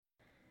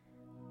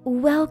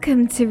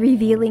Welcome to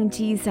Revealing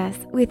Jesus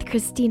with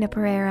Christina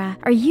Pereira.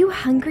 Are you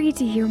hungry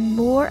to hear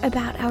more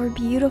about our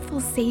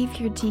beautiful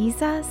Savior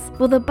Jesus?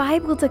 Well, the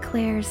Bible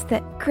declares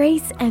that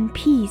grace and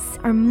peace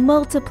are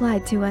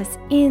multiplied to us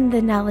in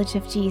the knowledge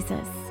of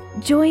Jesus.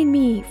 Join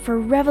me for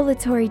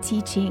revelatory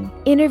teaching,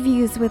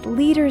 interviews with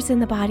leaders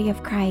in the body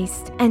of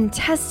Christ, and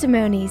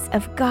testimonies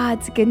of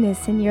God's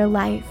goodness in your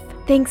life.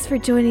 Thanks for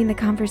joining the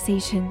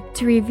conversation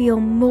to reveal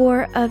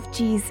more of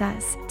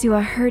Jesus to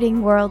a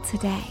hurting world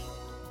today.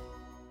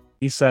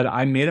 He said,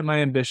 I made it my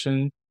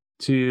ambition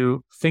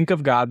to think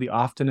of God the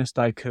oftenest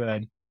I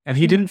could. And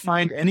he didn't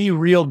find any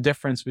real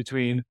difference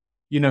between,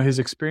 his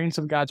experience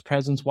of God's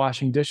presence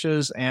washing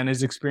dishes and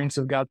his experience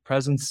of God's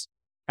presence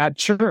at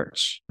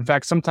church. In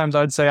fact, sometimes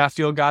I would say I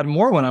feel God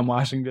more when I'm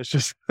washing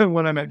dishes than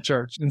when I'm at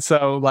church. And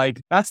so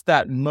that's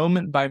that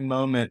moment by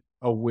moment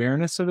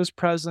awareness of his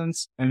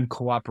presence and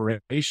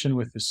cooperation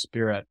with his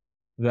Spirit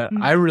that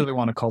I really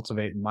want to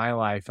cultivate in my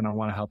life, and I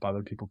want to help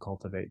other people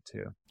cultivate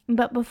too.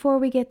 But before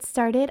we get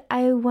started,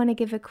 I want to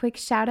give a quick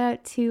shout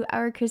out to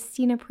our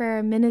Christina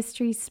Pereira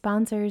Ministries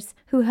sponsors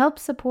who help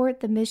support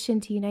the mission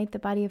to unite the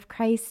body of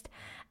Christ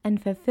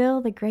and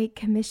fulfill the Great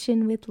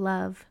Commission with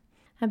love.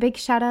 A big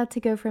shout out to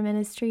Gopher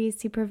Ministries,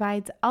 who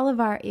provides all of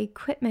our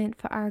equipment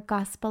for our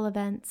gospel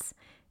events.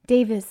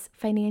 Davis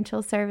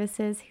Financial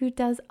Services, who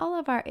does all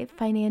of our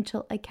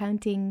financial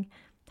accounting.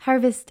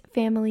 Harvest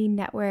Family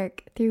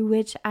Network, through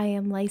which I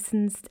am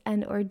licensed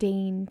and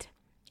ordained.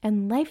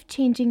 And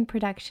Life-Changing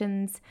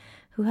Productions,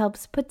 who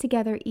helps put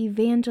together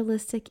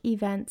evangelistic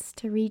events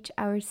to reach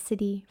our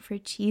city for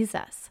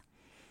Jesus.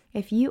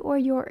 If you or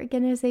your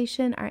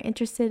organization are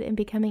interested in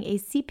becoming a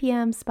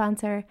CPM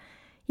sponsor,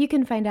 you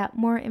can find out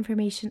more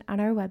information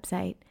on our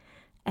website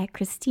at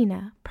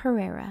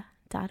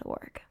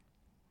christinapereira.org.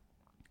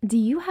 Do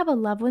you have a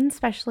loved one's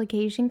special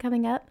occasion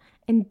coming up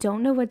and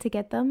don't know what to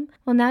get them?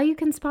 Well, now you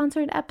can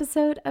sponsor an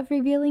episode of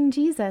Revealing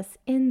Jesus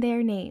in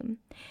their name.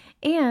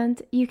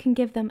 And you can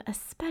give them a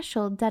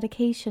special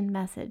dedication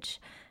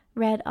message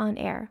read on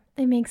air.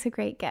 It makes a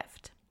great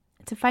gift.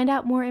 To find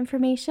out more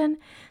information,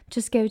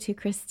 just go to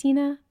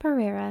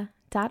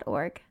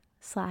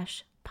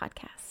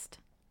christinapereira.org/podcast.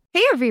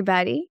 Hey,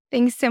 everybody.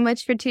 Thanks so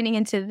much for tuning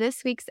into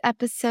this week's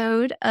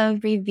episode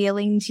of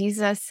Revealing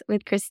Jesus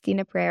with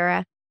Christina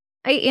Pereira.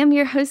 I am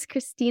your host,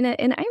 Christina,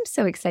 and I'm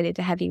so excited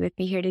to have you with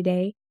me here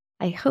today.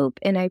 I hope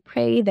and I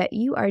pray that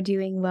you are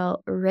doing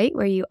well right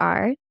where you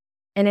are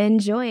and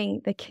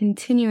enjoying the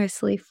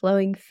continuously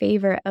flowing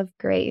favor of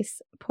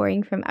grace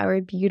pouring from our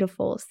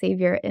beautiful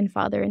Savior and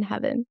Father in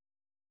heaven.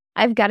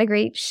 I've got a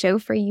great show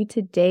for you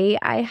today.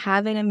 I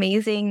have an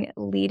amazing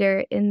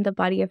leader in the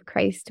body of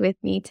Christ with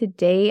me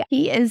today.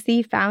 He is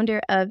the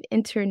founder of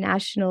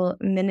International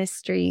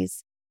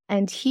Ministries,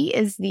 and he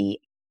is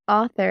the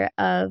author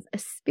of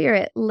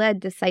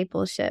Spirit-Led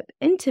Discipleship,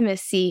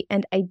 Intimacy,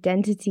 and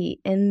Identity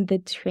in the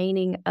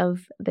Training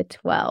of the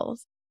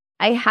 12.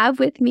 I have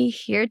with me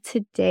here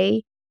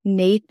today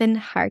Nathan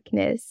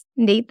Harkness.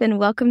 Nathan,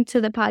 welcome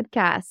to the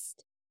podcast.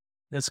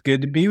 It's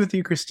good to be with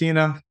you,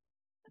 Christina.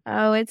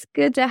 Oh, it's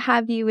good to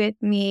have you with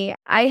me.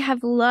 I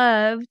have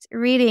loved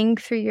reading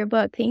through your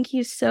book. Thank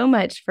you so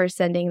much for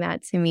sending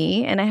that to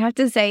me. And I have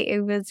to say,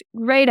 it was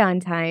right on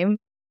time.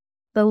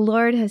 The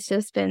Lord has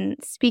just been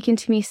speaking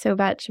to me so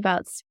much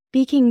about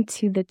speaking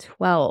to the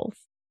 12.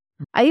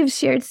 I have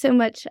shared so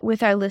much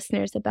with our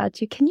listeners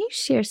about you. Can you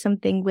share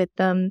something with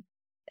them?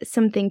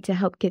 Something to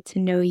help get to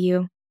know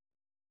you?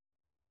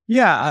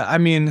 Yeah, I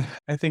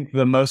think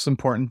the most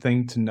important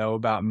thing to know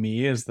about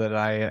me is that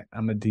I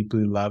am a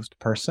deeply loved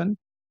person,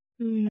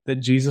 that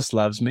Jesus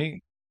loves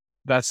me.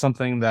 That's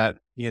something that,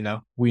 we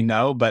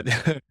know, but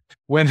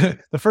when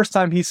the first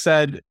time he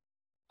said,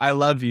 I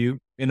love you,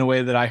 in a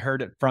way that I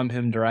heard it from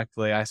him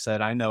directly, I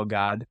said, I know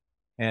God.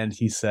 And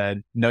he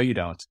said, no, you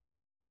don't,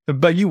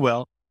 but you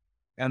will.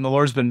 And the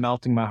Lord's been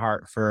melting my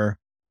heart for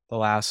the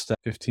last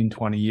 15,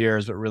 20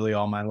 years, but really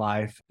all my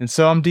life. And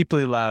so I'm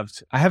deeply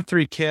loved. I have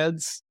 3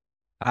 kids.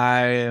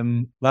 I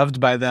am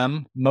loved by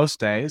them most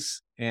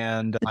days.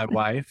 And my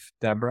wife,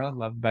 Deborah,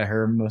 loved by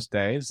her most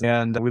days.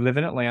 And we live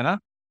in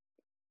Atlanta.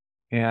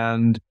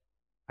 And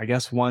I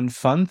guess one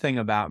fun thing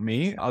about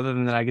me, other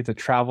than that I get to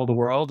travel the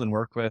world and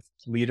work with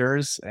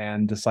leaders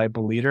and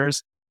disciple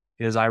leaders,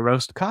 is I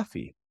roast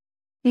coffee.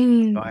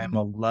 So I am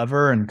a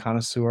lover and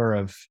connoisseur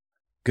of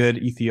good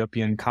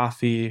Ethiopian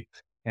coffee.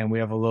 And we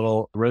have a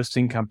little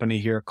roasting company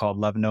here called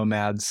Love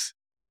Nomads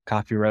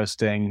Coffee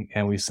Roasting.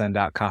 And we send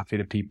out coffee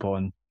to people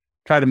and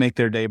try to make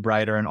their day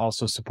brighter, and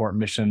also support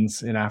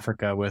missions in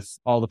Africa with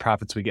all the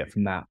profits we get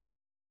from that.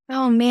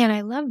 Oh man,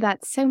 I love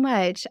that so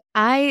much.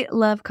 I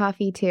love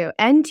coffee too,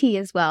 and tea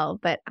as well,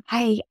 but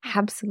I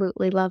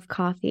absolutely love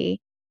coffee.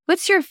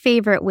 What's your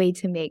favorite way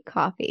to make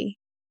coffee?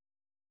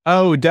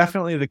 Oh,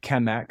 definitely the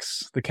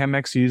Chemex. The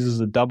Chemex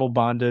uses a double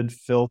bonded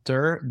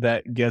filter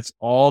that gets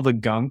all the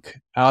gunk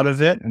out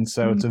of it. And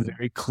so it's a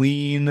very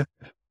clean,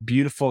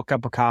 beautiful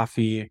cup of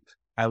coffee.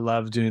 I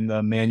love doing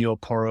the manual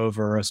pour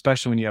over,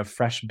 especially when you have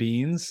fresh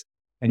beans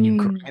and you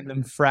grind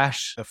them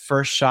fresh. The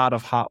first shot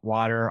of hot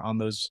water on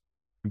those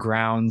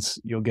grounds,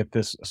 you'll get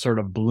this sort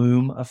of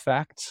bloom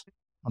effect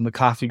on the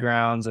coffee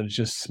grounds, and it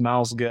just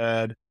smells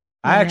good.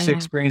 I actually Yeah.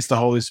 experience the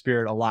Holy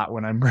Spirit a lot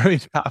when I'm brewing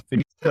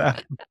coffee.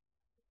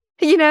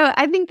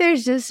 I think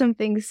there's just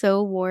something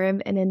so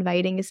warm and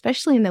inviting,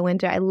 especially in the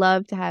winter. I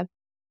love to have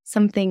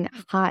something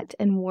hot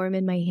and warm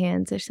in my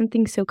hands. There's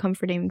something so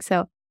comforting.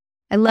 So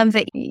I love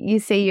that you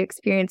say you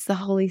experience the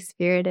Holy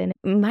Spirit. And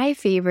my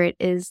favorite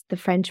is the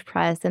French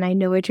press. And I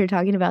know what you're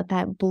talking about,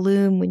 that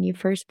bloom when you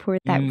first pour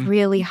that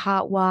really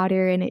hot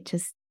water and it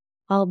just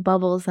all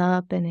bubbles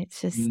up and it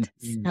just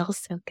smells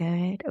so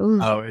good. Ooh.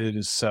 Oh, it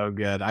is so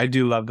good. I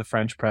do love the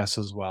French press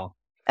as well.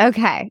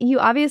 Okay. You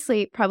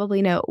obviously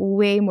probably know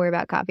way more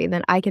about coffee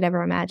than I could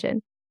ever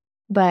imagine.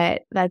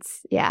 But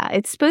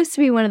it's supposed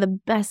to be one of the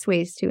best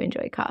ways to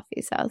enjoy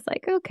coffee. So I was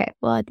like, okay,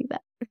 well, I'll do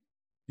that.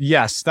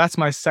 Yes, that's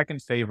my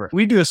second favorite.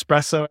 We do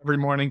espresso every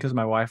morning because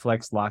my wife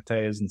likes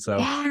lattes. And so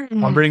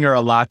I'll bring her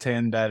a latte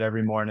in bed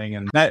every morning,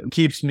 and that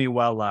keeps me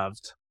well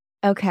loved.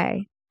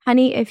 Okay.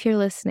 Honey, if you're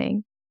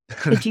listening,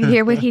 did you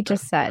hear what he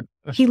just said?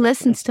 He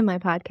listens to my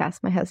podcast,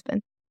 my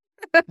husband.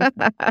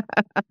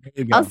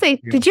 I'll say,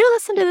 did you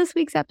listen to this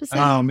week's episode?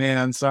 Oh,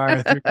 man, sorry.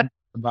 I threw him under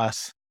the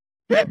bus.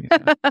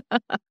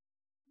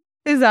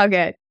 It's all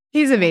good.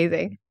 He's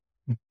amazing.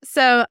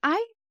 So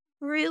I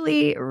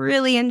really,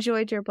 really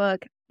enjoyed your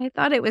book. I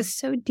thought it was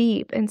so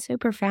deep and so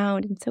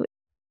profound and so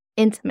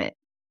intimate.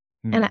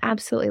 And I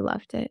absolutely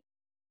loved it.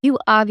 You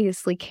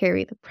obviously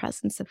carry the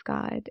presence of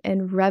God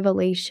and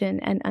revelation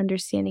and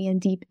understanding and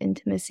deep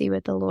intimacy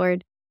with the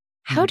Lord.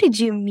 How did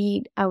you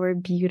meet our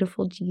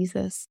beautiful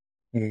Jesus?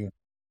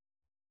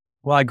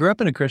 Well, I grew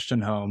up in a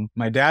Christian home.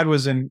 My dad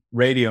was in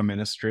radio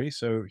ministry,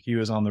 so he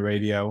was on the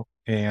radio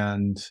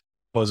and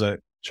was a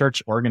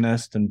church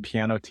organist and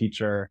piano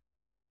teacher.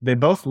 They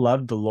both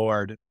loved the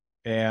Lord,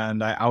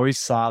 and I always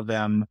saw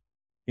them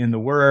in the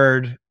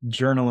Word,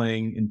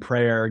 journaling, in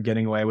prayer,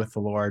 getting away with the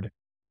Lord.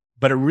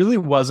 But it really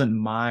wasn't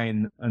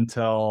mine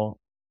until,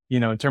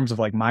 in terms of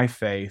like my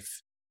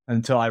faith,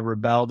 until I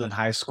rebelled in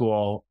high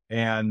school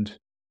and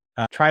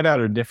tried out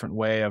a different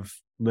way of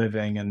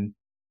living, and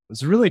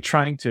was really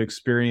trying to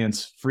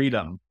experience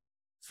freedom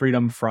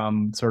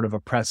from sort of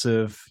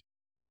oppressive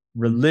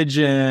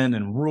religion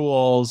and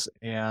rules.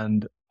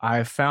 And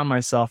I found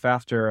myself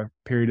after a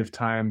period of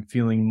time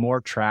feeling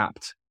more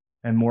trapped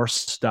and more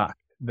stuck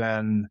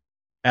than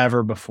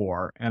ever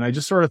before. And I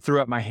just sort of threw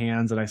up my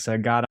hands and I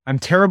said, God, I'm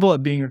terrible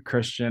at being a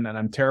Christian and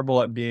I'm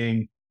terrible at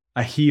being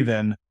a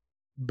heathen,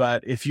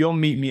 but if you'll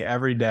meet me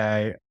every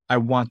day, I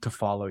want to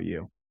follow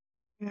you.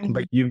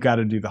 But you've got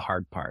to do the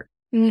hard part.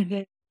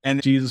 And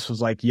Jesus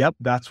was like, yep,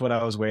 that's what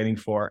I was waiting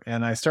for.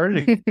 And I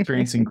started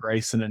experiencing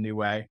grace in a new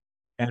way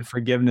and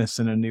forgiveness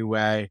in a new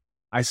way.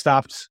 I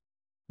stopped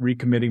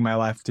recommitting my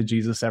life to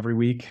Jesus every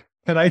week,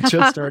 and I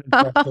just started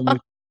trusting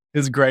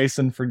his grace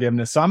and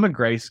forgiveness. So I'm a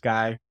grace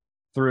guy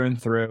through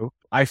and through.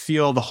 I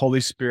feel the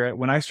Holy Spirit.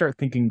 When I start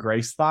thinking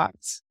grace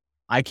thoughts,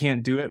 I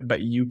can't do it,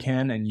 but you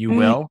can and you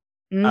will.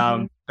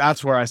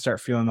 That's where I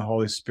start feeling the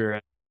Holy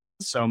Spirit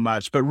so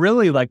much. But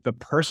really, like the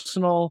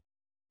personal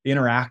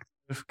interactive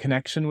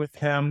connection with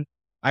him.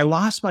 I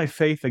lost my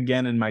faith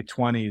again in my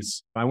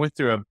 20s. I went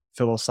through a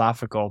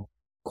philosophical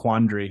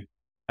quandary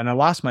and I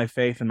lost my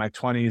faith in my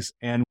 20s.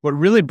 And what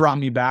really brought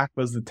me back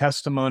was the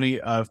testimony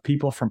of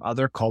people from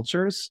other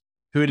cultures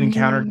who had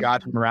encountered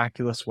God in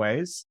miraculous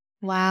ways.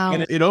 Wow.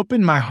 And it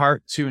opened my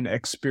heart to an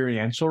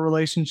experiential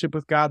relationship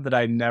with God that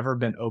I'd never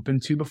been open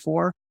to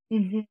before.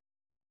 And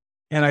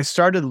I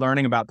started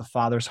learning about the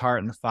Father's heart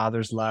and the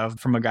Father's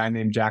love from a guy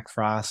named Jack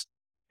Frost.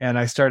 And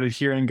I started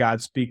hearing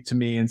God speak to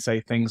me and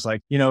say things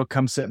like,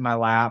 come sit in my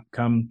lap,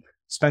 come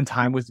spend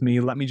time with me.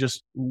 Let me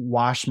just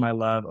wash my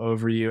love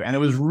over you. And it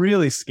was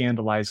really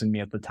scandalizing me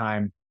at the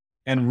time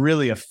and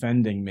really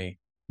offending me.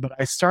 But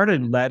I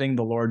started letting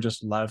the Lord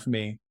just love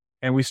me.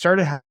 And we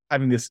started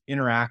having this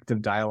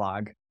interactive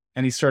dialogue.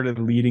 And he started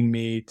leading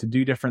me to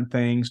do different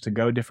things, to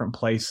go different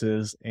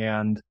places.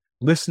 And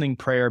listening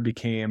prayer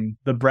became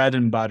the bread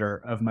and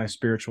butter of my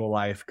spiritual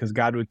life, because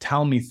God would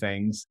tell me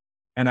things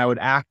and I would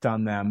act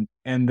on them.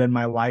 And then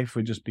my life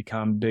would just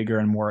become bigger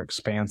and more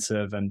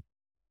expansive. And,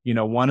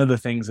 one of the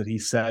things that he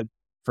said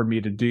for me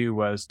to do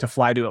was to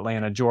fly to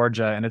Atlanta,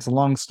 Georgia. And it's a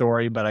long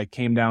story, but I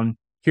came down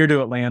here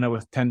to Atlanta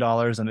with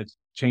 $10 and a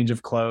change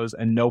of clothes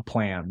and no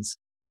plans.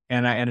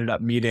 And I ended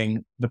up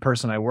meeting the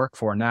person I work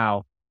for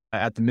now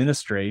at the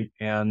ministry.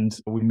 And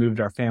we moved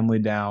our family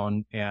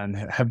down and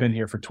have been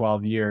here for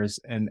 12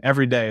 years. And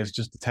every day is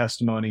just a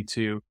testimony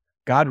to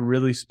God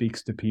really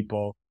speaks to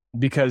people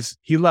because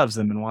he loves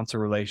them and wants a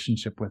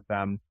relationship with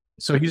them.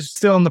 So he's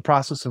still in the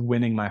process of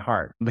winning my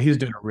heart, but he's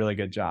doing a really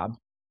good job.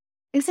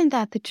 Isn't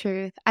that the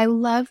truth? I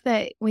love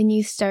that when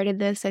you started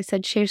this, I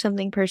said, share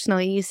something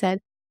personal. You said,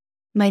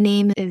 my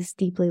name is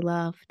deeply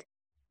loved.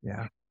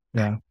 Yeah.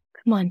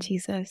 Come on,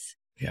 Jesus.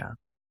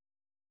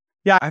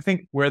 Yeah, I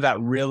think where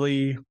that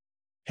really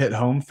hit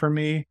home for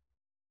me,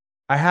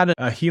 I had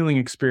a healing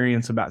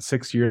experience about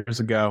 6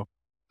 years ago.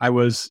 I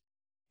was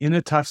in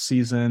a tough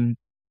season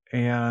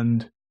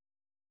and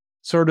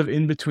sort of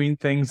in between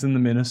things in the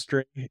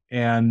ministry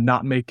and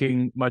not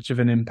making much of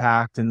an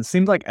impact. And it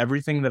seemed like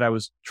everything that I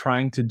was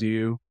trying to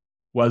do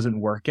wasn't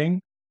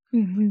working.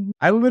 Mm-hmm.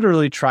 I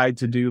literally tried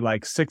to do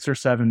like 6 or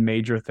 7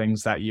 major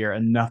things that year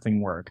and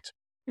nothing worked.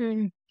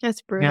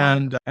 That's brutal.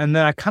 And then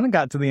I kind of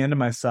got to the end of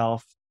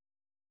myself.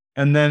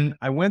 And then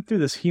I went through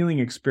this healing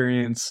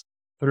experience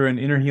through an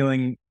inner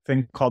healing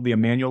thing called the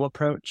Emmanuel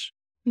approach.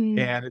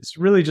 And it's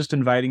really just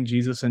inviting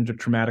Jesus into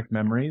traumatic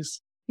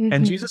memories.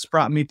 And Jesus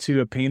brought me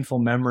to a painful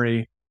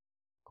memory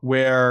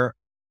where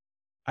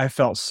I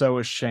felt so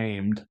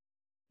ashamed.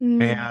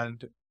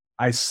 And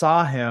I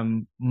saw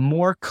him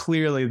more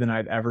clearly than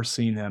I'd ever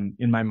seen him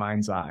in my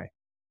mind's eye.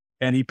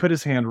 And he put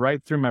his hand right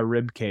through my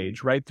rib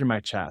cage, right through my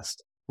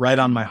chest, right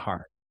on my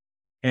heart.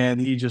 And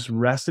he just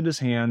rested his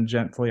hand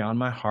gently on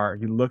my heart.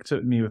 He looked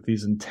at me with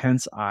these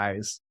intense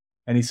eyes.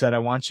 And he said, I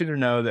want you to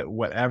know that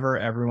whatever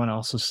everyone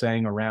else is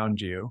saying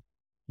around you,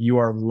 you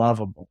are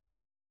lovable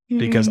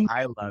because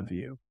I love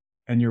you.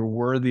 And you're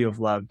worthy of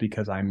love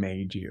because I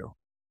made you.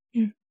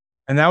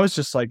 And that was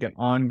just like an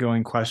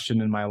ongoing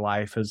question in my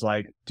life is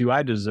like, do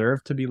I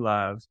deserve to be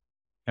loved?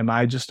 Am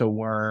I just a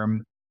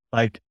worm?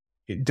 Like,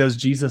 does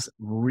Jesus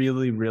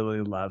really,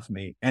 really love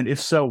me? And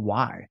if so,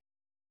 why?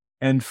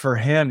 And for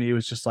him, he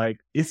was just like,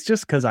 it's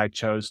just because I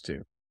chose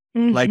to.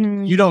 Like,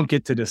 you don't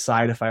get to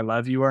decide if I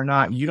love you or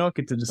not. You don't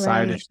get to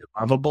decide if you're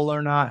lovable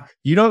or not.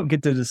 You don't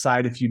get to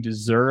decide if you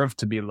deserve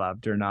to be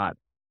loved or not.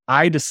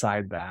 I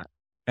decide that.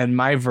 And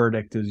my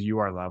verdict is you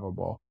are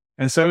lovable.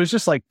 And so it was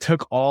just like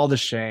took all the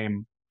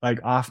shame like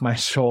off my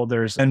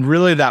shoulders. And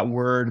really that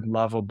word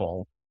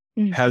lovable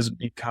has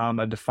become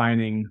a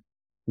defining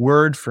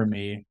word for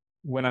me.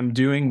 When I'm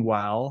doing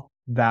well,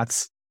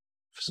 that's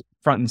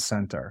front and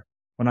center.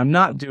 When I'm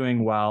not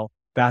doing well,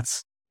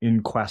 that's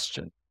in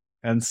question.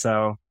 And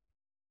so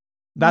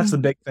that's the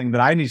big thing that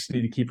I need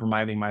to keep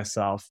reminding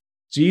myself.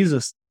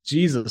 Jesus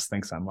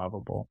thinks I'm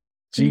lovable.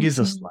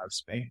 Jesus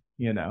loves me,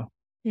 you know?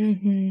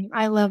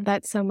 I love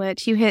that so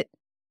much. You hit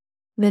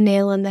the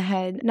nail on the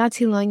head. Not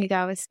too long ago,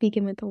 I was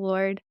speaking with the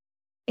Lord,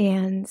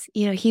 and,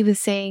 you know, he was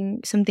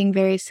saying something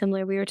very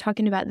similar. We were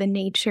talking about the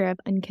nature of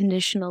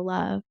unconditional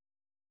love.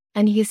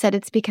 And he said,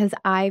 it's because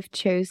I've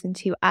chosen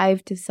to,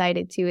 I've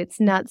decided to. It's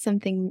not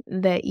something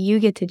that you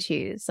get to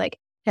choose. Like,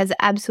 it has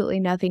absolutely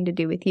nothing to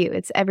do with you.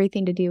 It's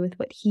everything to do with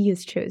what he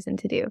has chosen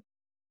to do.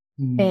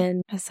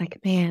 And I was like,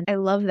 man, I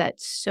love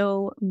that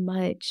so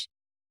much,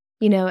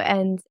 you know,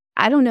 and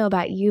I don't know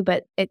about you,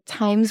 but at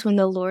times when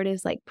the Lord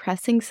is like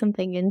pressing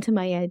something into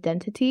my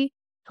identity,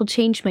 he'll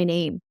change my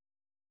name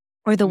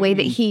or the way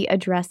that he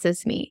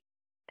addresses me.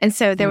 And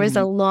so there was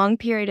a long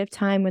period of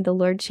time when the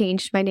Lord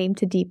changed my name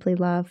to Deeply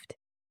Loved.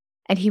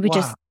 And he would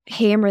just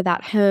hammer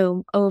that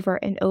home over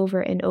and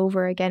over and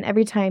over again.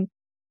 Every time,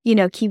 you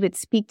know, he would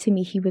speak to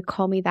me, he would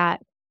call me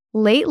that.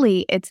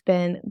 Lately, it's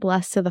been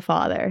Blessed to the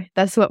Father.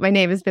 That's what my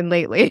name has been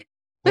lately.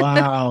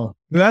 Wow.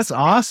 That's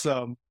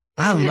awesome.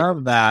 I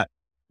love that.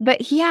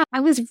 But yeah,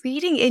 I was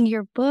reading in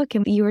your book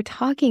and you were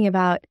talking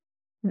about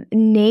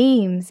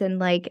names and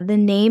like the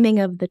naming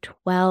of the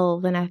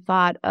 12. And I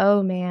thought,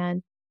 oh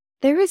man,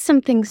 there is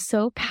something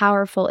so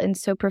powerful and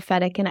so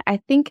prophetic. And I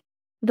think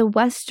the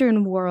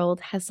Western world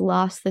has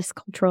lost this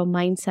cultural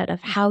mindset of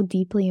how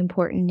deeply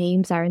important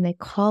names are, and they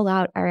call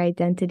out our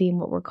identity and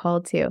what we're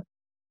called to.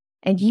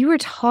 And you were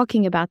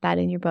talking about that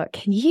in your book.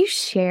 Can you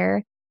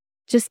share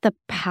just the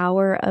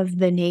power of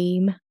the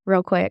name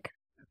real quick?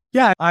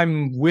 Yeah,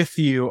 I'm with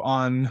you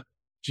on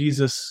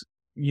Jesus,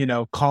 you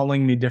know,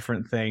 calling me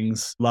different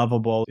things.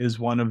 Lovable is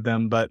one of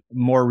them, but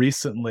more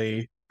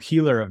recently,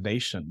 Healer of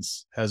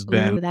Nations has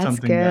been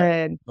something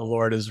that the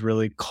Lord has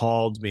really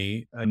called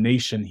me, a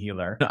nation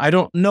healer. I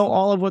don't know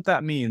all of what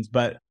that means,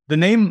 but the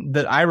name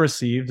that I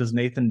received is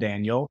Nathan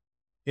Daniel.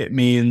 It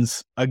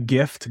means a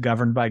gift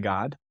governed by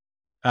God.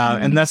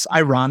 And that's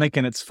ironic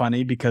and it's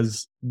funny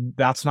because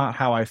that's not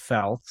how I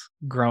felt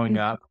growing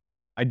up.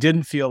 I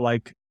didn't feel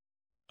like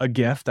a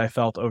gift. I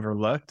felt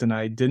overlooked and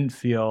I didn't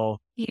feel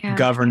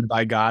governed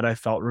by God. I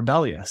felt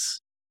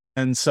rebellious.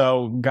 And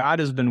so God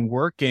has been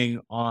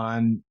working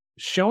on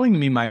showing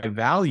me my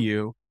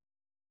value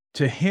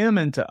to him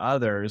and to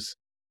others,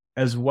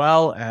 as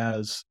well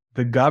as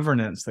the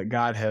governance that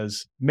God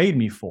has made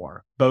me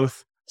for,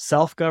 both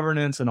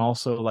self-governance and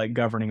also like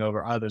governing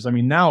over others. I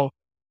mean, now,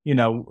 you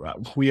know,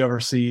 we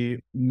oversee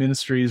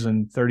ministries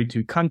in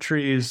 32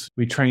 countries.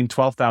 We trained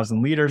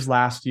 12,000 leaders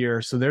last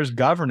year. So there's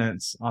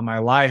governance on my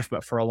life.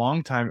 But for a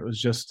long time, it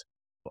was just,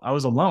 I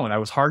was alone. I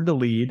was hard to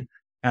lead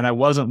and I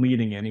wasn't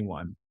leading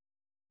anyone.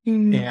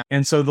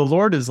 And so the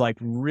Lord has like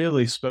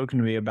really spoken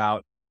to me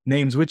about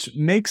names, which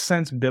makes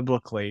sense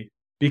biblically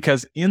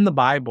because in the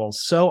Bible,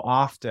 so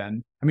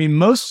often, I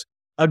mean,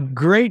 a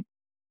great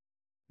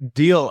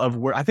deal of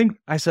word, I think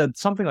I said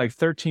something like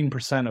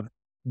 13% of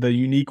the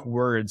unique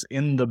words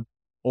in the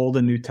Old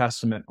and New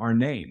Testament are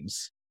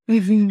names.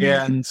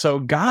 And so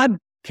God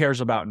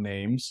cares about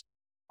names.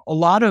 A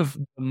lot of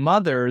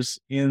mothers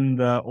in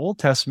the Old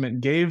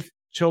Testament gave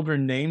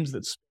children names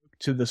that spoke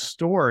to the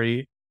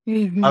story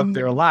of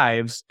their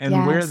lives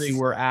and where they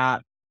were at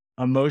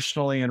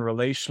emotionally and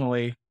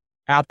relationally.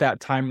 at that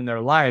time in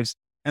their lives.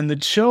 And the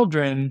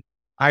children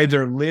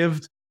either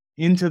lived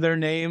into their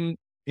name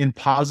in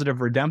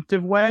positive,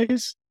 redemptive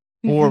ways,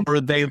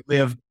 or they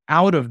lived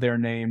out of their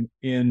name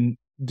in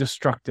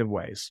destructive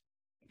ways,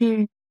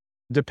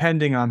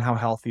 depending on how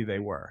healthy they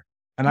were.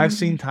 And I've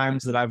seen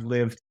times that I've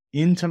lived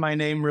into my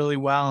name really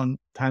well and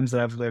times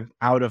that I've lived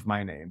out of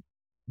my name.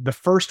 The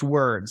first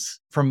words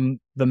from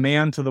the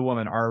man to the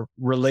woman are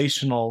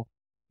relational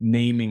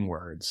naming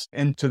words.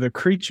 And to the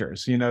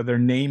creatures, they're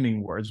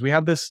naming words. We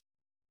have this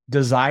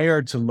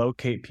desire to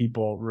locate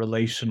people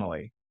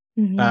relationally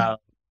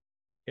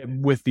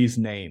with these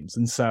names.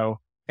 And so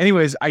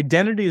anyways,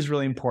 identity is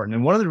really important.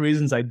 And one of the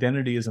reasons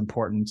identity is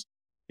important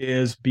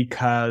is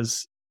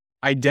because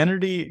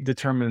identity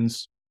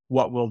determines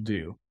what we'll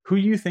do. Who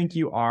you think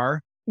you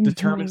are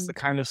determines the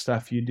kind of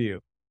stuff you do.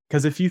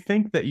 Because if you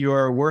think that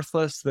you're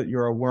worthless, that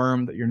you're a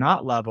worm, that you're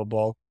not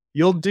lovable,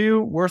 you'll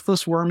do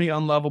worthless, wormy,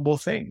 unlovable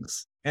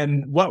things.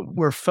 And what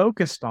we're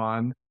focused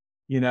on,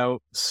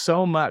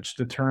 so much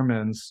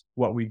determines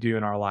what we do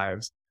in our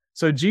lives.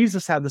 So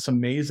Jesus had this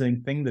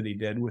amazing thing that he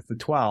did with the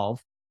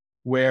 12,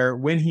 where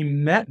when he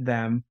met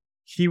them,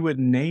 he would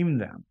name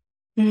them.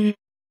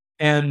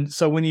 And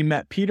so when he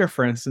met Peter,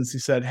 for instance, he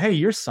said, "Hey,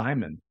 you're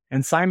Simon."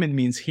 And Simon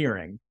means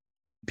hearing.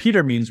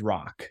 Peter means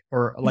rock,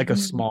 or like a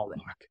small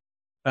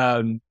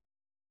rock.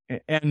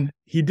 And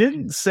he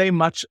didn't say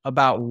much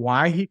about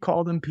why he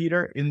called him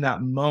Peter in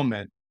that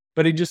moment,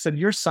 but he just said,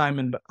 "You're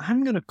Simon, but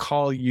I'm going to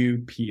call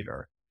you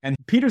Peter." And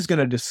Peter's going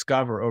to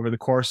discover over the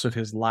course of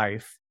his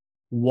life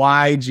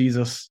why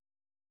Jesus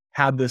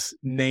had this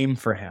name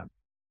for him.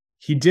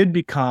 He did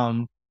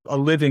become a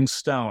living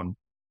stone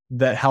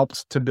that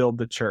helped to build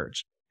the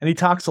church. And he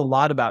talks a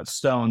lot about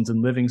stones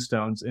and living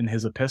stones in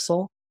his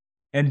epistle.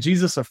 And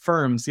Jesus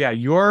affirms,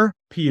 you're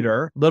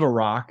Peter, little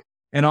rock,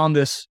 and on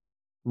this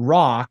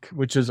rock,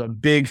 which is a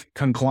big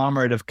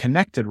conglomerate of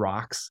connected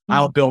rocks,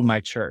 I'll build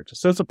my church.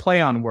 So it's a play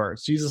on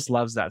words. Jesus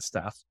loves that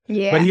stuff.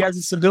 Yeah. But he has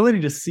this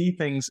ability to see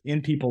things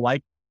in people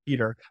like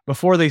Peter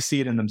before they see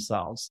it in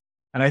themselves.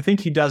 And I think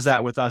he does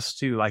that with us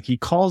too. Like he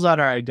calls out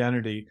our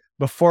identity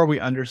before we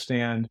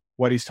understand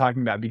what he's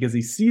talking about, because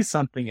he sees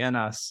something in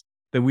us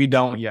that we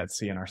don't yet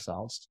see in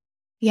ourselves.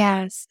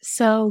 Yes.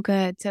 So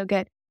good. So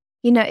good.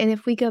 And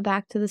if we go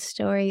back to the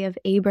story of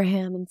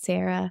Abraham and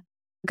Sarah,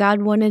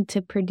 God wanted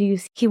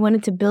he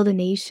wanted to build a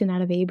nation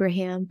out of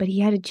Abraham, but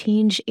he had to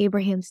change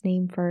Abraham's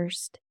name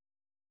first.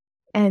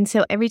 And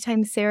so every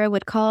time Sarah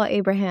would call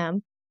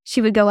Abraham,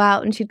 she would go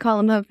out and she'd call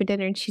him home for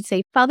dinner and she'd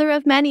say, "Father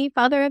of many,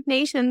 father of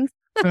nations."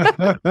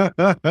 Right.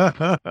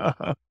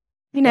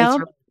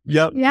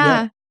 Yep.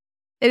 Yeah.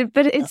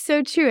 But it's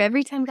so true.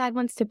 Every time God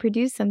wants to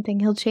produce something,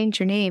 he'll change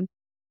your name.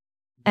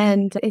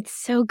 And it's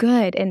so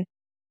good. And,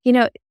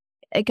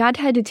 God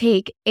had to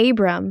take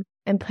Abram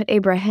and put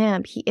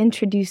Abraham. He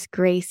introduced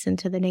grace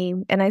into the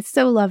name. And I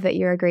so love that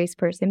you're a grace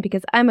person,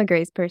 because I'm a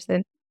grace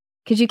person.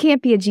 Because you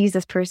can't be a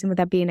Jesus person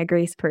without being a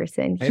grace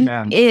person.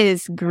 Amen. He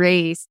is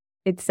grace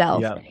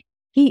itself. Yep.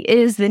 He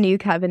is the new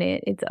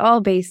covenant. It's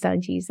all based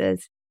on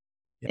Jesus.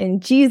 Yep.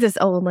 And Jesus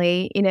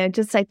only,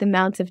 just like the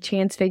Mount of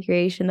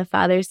Transfiguration, the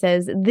Father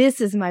says,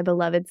 "This is my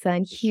beloved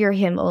Son, hear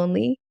him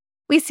only."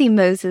 We see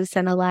Moses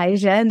and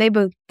Elijah, and they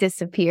both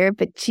disappear,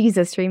 but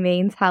Jesus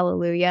remains.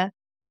 Hallelujah.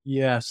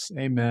 Yes.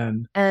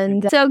 Amen.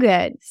 And so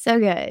good. So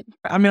good.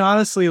 I mean,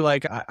 honestly,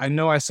 like, I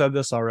know I said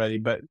this already,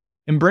 but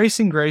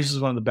embracing grace is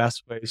one of the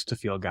best ways to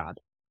feel God.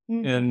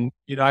 And,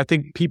 I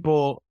think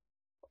people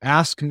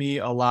ask me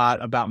a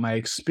lot about my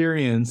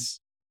experience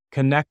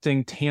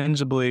connecting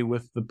tangibly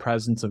with the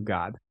presence of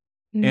God.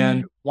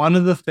 And one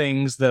of the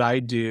things that I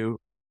do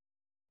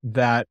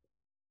that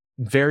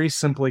very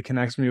simply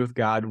connects me with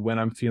God when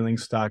I'm feeling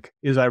stuck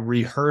is I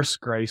rehearse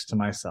grace to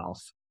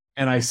myself.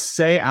 And I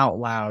say out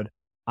loud,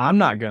 "I'm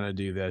not going to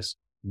do this.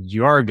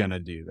 You're going to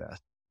do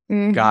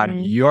this. God,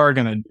 you're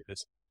going to do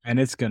this. And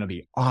it's going to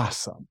be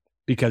awesome,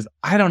 because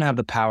I don't have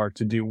the power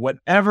to do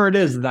whatever it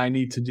is that I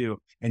need to do.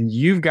 And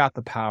you've got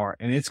the power,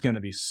 and it's going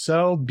to be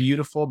so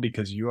beautiful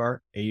because you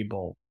are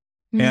able."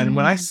 And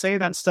when I say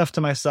that stuff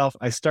to myself,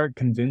 I start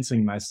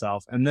convincing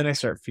myself, and then I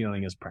start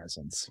feeling his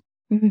presence.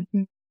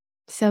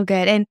 So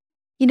good. And,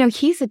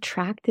 he's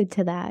attracted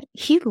to that.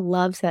 He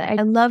loves that.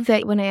 I love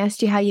that when I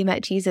asked you how you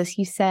met Jesus,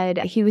 you said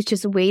he was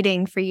just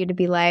waiting for you to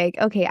be like,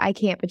 "Okay, I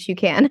can't, but you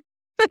can."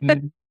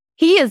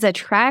 He is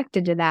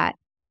attracted to that.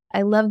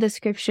 I love the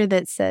scripture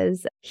that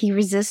says he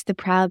resists the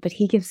proud, but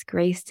he gives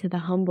grace to the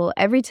humble.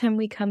 Every time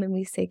we come and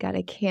we say, "God,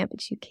 I can't,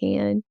 but you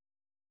can."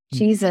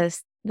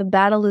 Jesus, the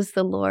battle is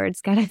the Lord's.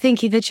 God, I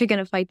thank you that you're going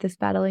to fight this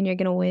battle and you're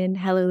going to win.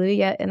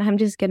 Hallelujah. And I'm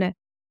just going to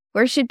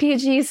worship you,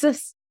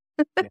 Jesus.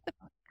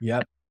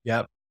 Yep.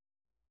 Yeah.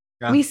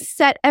 We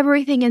set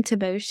everything into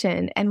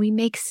motion and we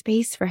make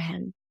space for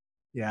him.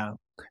 Yeah.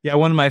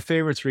 One of my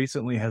favorites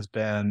recently has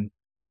been,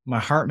 "My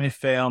heart may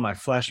fail, my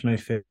flesh may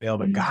fail,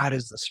 but God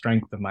is the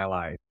strength of my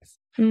life."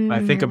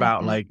 I think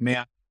about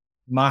man,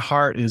 my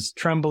heart is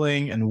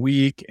trembling and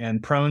weak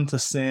and prone to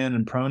sin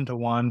and prone to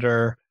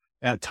wander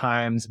at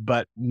times.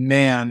 But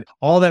man,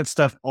 all that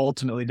stuff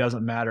ultimately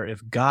doesn't matter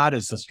if God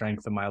is the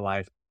strength of my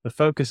life. The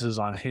focus is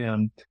on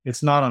him.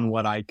 It's not on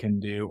what I can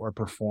do or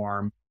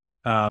perform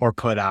or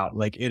put out.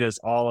 Like, it is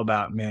all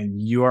about, man,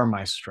 you are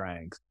my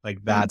strength. Like,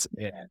 that's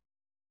it.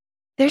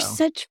 There's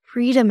such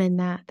freedom in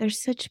that.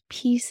 There's such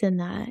peace in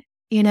that,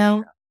 you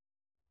know?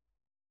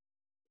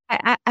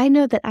 I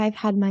know that I've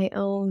had my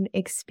own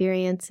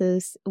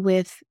experiences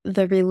with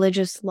the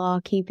religious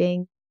law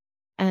keeping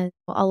and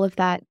all of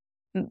that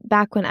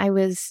back when I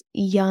was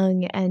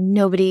young and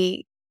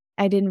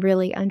I didn't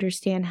really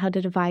understand how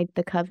to divide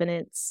the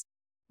covenants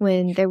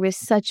when there was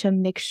such a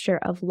mixture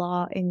of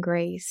law and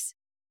grace.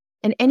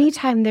 And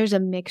anytime there's a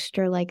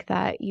mixture like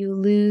that, you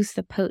lose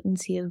the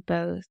potency of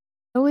both.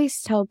 I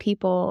always tell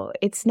people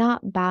it's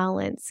not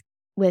balance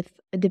with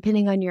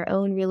depending on your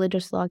own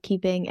religious law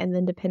keeping and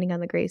then depending on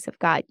the grace of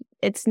God.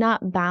 It's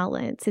not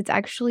balance. It's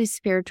actually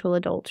spiritual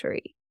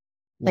adultery.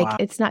 Wow. Like,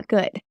 it's not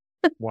good.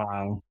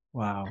 Wow.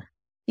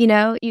 You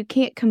know, you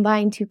can't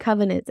combine two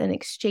covenants and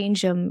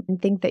exchange them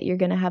and think that you're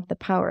going to have the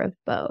power of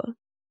both.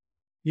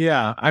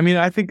 Yeah. I mean,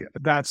 I think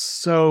that's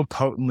so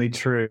potently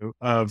true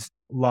of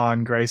law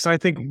and grace. And I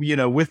think,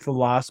 with the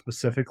law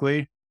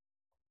specifically,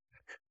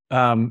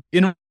 in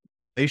a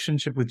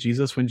relationship with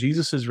Jesus, when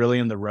Jesus is really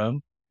in the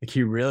room, like,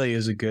 he really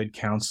is a good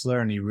counselor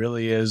and he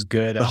really is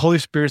good. The Holy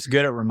Spirit's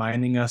good at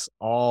reminding us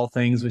all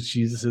things which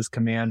Jesus has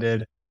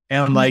commanded.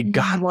 And like,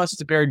 God wants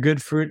to bear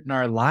good fruit in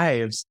our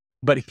lives,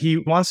 but he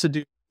wants to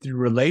do through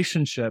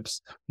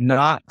relationships,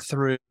 not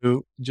through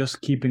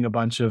just keeping a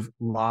bunch of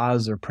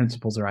laws or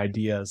principles or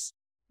ideas.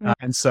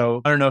 And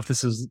so I don't know if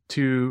this is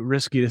too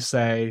risky to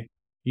say,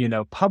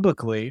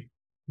 publicly,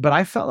 but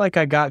I felt like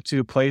I got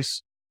to a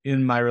place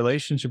in my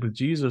relationship with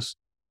Jesus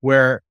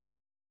where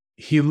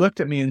he looked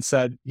at me and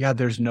said, yeah,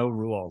 there's no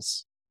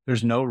rules.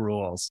 There's no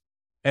rules.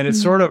 And it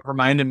sort of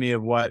reminded me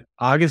of what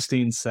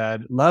Augustine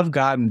said, love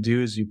God and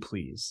do as you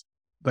please.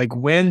 Like,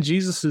 when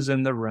Jesus is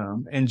in the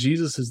room and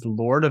Jesus is the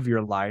Lord of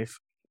your life,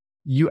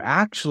 you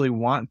actually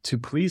want to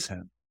please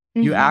him.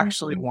 You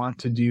actually want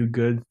to do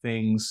good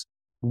things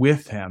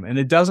with him. And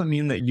it doesn't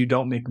mean that you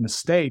don't make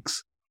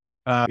mistakes.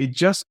 It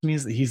just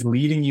means that he's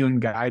leading you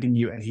and guiding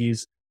you, and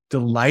he's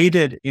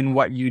delighted in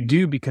what you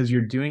do because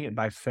you're doing it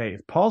by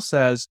faith. Paul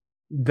says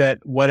that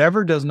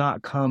whatever does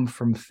not come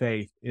from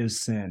faith is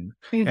sin.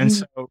 And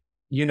so,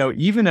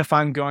 even if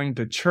I'm going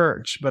to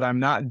church, but I'm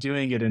not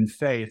doing it in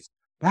faith,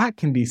 that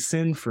can be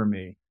sin for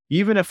me.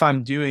 Even if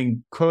I'm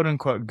doing quote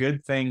unquote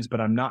good things, but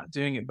I'm not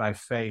doing it by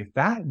faith,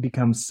 that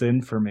becomes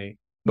sin for me.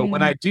 But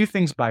when I do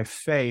things by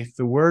faith,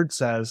 the word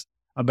says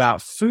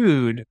about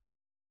food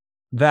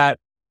that,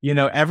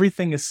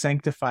 everything is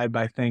sanctified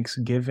by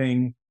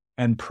thanksgiving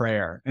and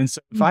prayer. And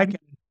so if I can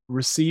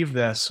receive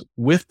this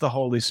with the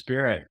Holy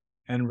Spirit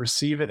and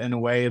receive it in a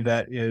way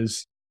that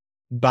is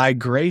by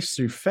grace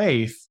through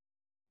faith,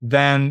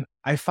 then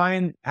I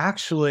find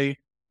actually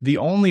the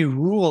only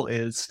rule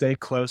is stay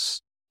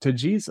close to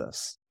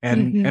Jesus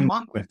and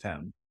walk with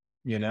him,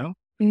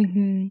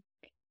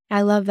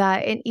 I love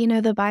that.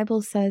 And, the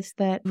Bible says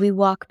that we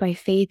walk by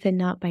faith and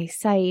not by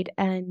sight.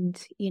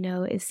 And,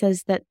 it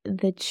says that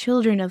the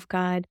children of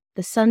God,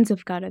 the sons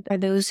of God, are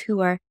those who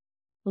are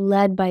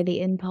led by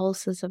the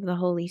impulses of the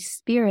Holy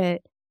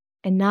Spirit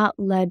and not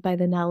led by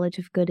the knowledge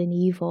of good and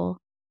evil.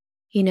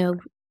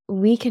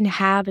 We can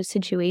have a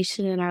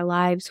situation in our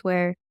lives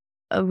where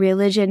a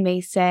religion may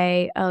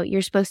say, oh,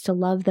 you're supposed to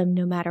love them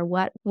no matter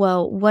what.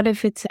 Well, what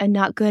if it's a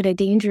not good, a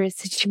dangerous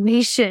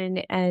situation?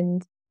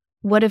 And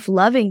what if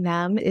loving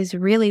them is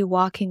really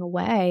walking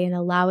away and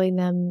allowing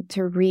them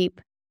to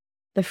reap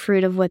the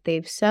fruit of what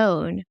they've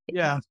sown?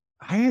 Yeah.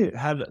 I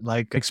had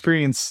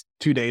experience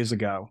 2 days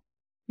ago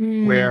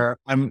where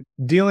I'm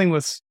dealing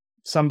with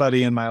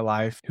somebody in my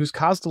life who's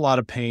caused a lot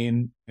of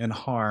pain and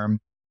harm,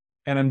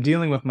 and I'm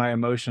dealing with my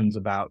emotions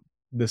about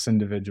this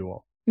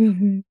individual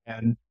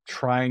and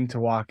trying to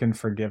walk in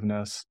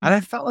forgiveness. And I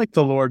felt like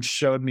the Lord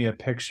showed me a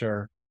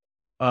picture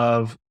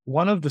of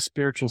one of the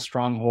spiritual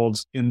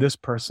strongholds in this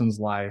person's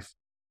life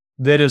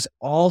that is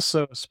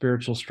also a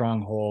spiritual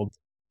stronghold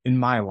in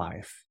my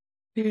life.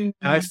 And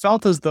I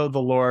felt as though the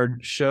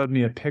Lord showed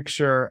me a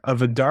picture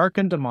of a dark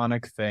and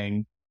demonic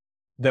thing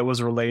that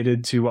was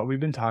related to what we've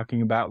been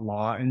talking about,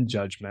 law and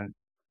judgment,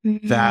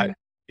 that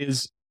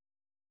is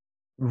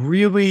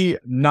really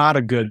not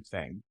a good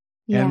thing.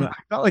 And I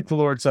felt like the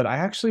Lord said, I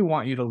actually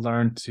want you to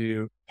learn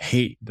to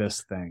hate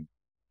this thing.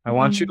 I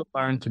want you to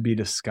learn to be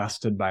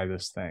disgusted by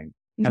this thing.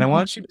 And I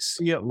want you to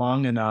see it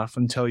long enough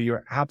until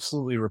you're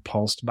absolutely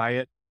repulsed by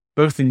it,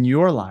 both in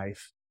your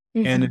life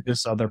and in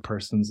this other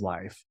person's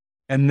life.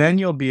 And then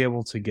you'll be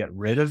able to get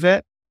rid of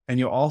it. And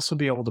you'll also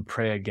be able to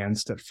pray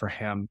against it for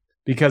him,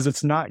 because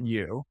it's not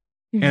you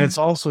and it's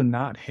also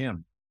not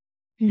him.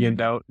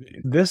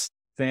 This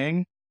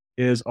thing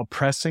is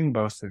oppressing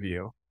both of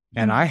you,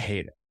 and I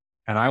hate it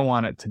and I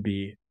want it to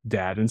be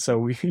dead. And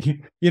so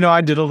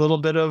I did a little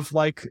bit of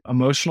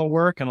emotional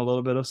work and a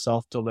little bit of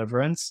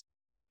self-deliverance,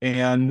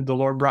 and the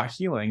Lord brought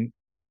healing,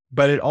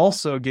 but it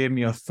also gave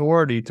me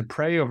authority to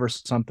pray over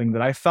something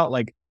that I felt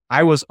like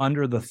I was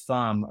under the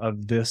thumb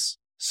of this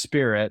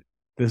spirit,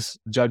 this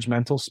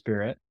judgmental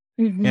spirit.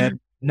 And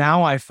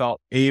now I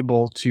felt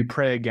able to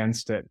pray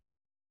against it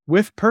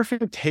with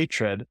perfect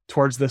hatred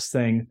towards this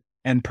thing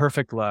and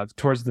perfect love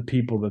towards the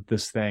people that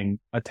this thing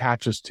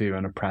attaches to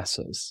and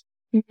oppresses.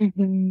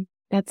 Mm-hmm.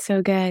 That's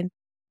so good.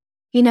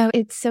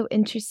 It's so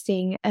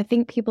interesting. I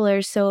think people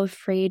are so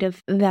afraid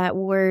of that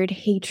word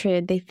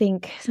hatred.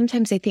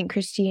 Sometimes they think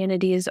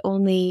Christianity is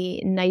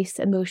only nice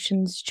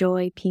emotions,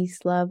 joy, peace,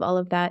 love, all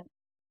of that.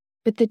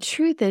 But the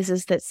truth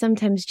is that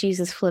sometimes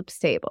Jesus flips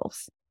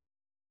tables.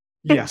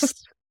 Yes.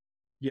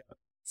 Yeah.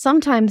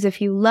 Sometimes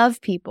if you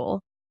love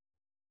people,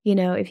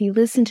 if you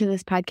listen to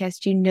this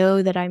podcast, you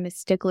know that I'm a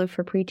stickler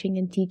for preaching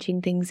and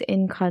teaching things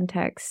in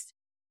context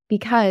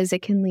because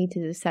it can lead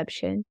to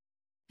deception.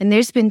 And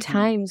there's been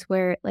times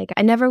where,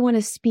 I never want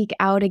to speak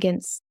out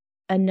against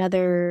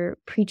another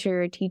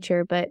preacher or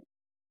teacher, but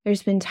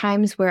there's been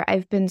times where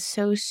I've been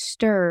so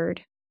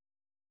stirred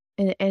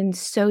and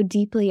so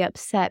deeply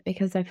upset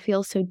because I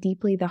feel so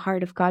deeply the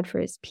heart of God for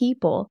his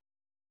people,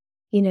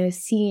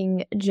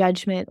 seeing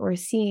judgment or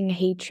seeing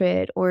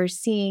hatred or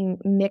seeing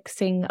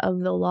mixing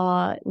of the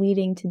law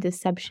leading to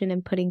deception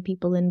and putting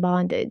people in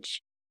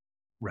bondage.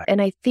 Right.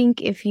 And I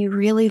think if you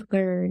really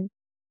learn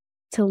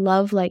to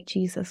love like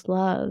Jesus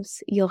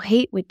loves, you'll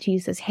hate what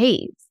Jesus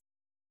hates.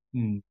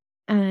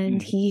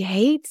 And he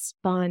hates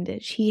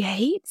bondage. He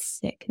hates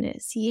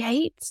sickness. He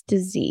hates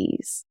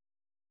disease.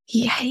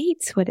 He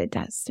hates what it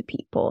does to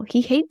people. He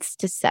hates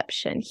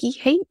deception. He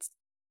hates,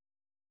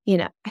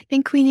 I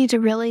think we need to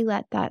really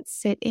let that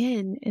sit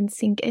in and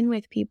sink in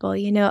with people.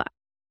 I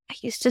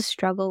used to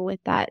struggle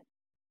with that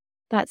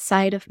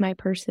side of my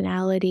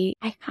personality.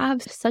 I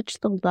have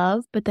such the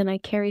love, but then I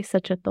carry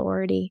such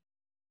authority.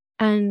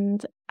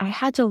 And I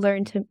had to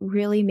learn to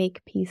really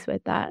make peace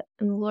with that.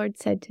 And the Lord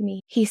said to me,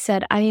 he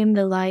said, I am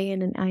the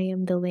lion and I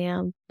am the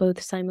lamb,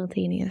 both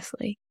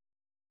simultaneously.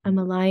 I'm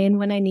a lion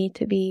when I need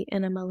to be,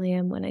 and I'm a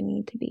lamb when I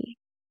need to be.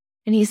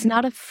 And he's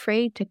not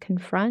afraid to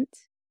confront.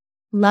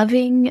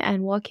 Loving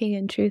and walking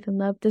in truth and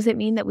love doesn't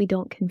mean that we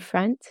don't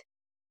confront,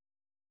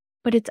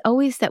 but it's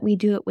always that we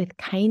do it with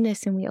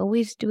kindness, and we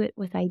always do it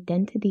with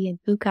identity and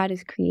who God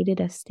has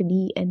created us to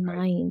be in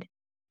mind.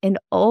 And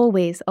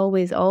always,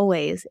 always,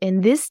 always,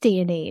 in this day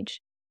and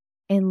age,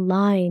 in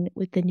line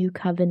with the new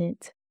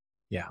covenant.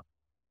 Yeah.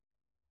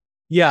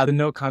 Yeah, the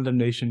no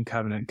condemnation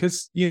covenant.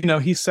 Because,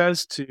 he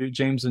says to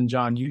James and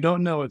John, you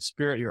don't know what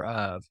spirit you're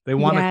of. They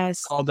want to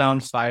call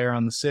down fire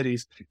on the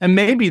cities. And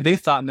maybe they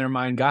thought in their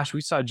mind, gosh,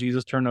 we saw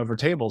Jesus turn over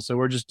tables, so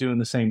we're just doing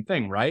the same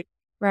thing, right?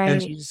 Right.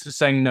 And Jesus is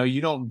saying, no,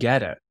 you don't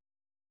get it.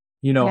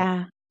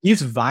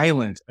 He's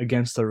violent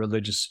against the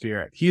religious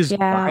spirit. He's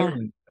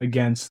violent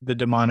against the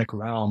demonic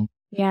realm.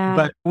 Yeah.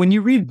 But when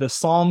you read the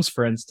Psalms,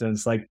 for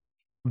instance, like,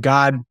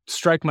 God,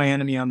 strike my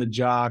enemy on the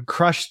jaw,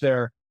 crush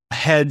their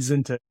heads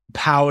into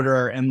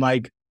powder, and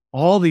like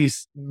all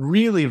these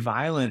really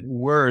violent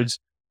words,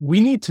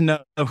 we need to know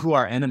who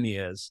our enemy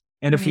is.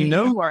 And if we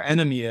know who our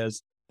enemy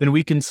is, then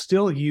we can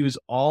still use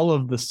all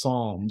of the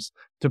Psalms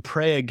to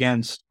pray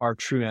against our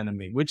true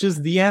enemy, which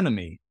is the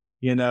enemy.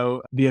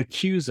 The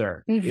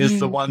accuser is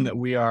the one that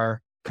we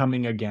are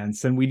coming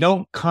against. And we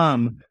don't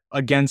come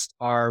against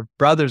our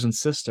brothers and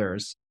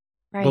sisters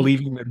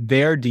believing that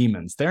they're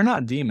demons. They're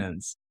not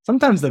demons.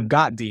 Sometimes they've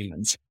got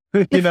demons.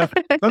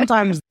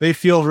 Sometimes they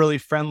feel really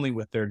friendly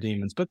with their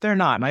demons, but they're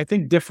not. And I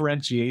think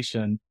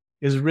differentiation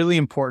is really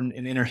important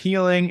in inner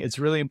healing. It's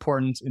really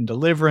important in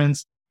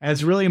deliverance. And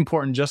it's really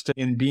important just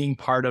in being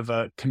part of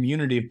a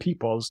community of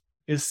peoples,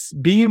 is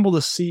being able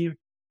to see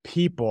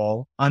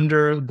people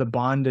under the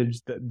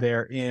bondage that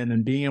they're in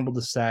and being able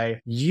to say,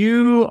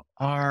 you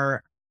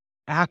are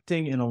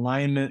acting in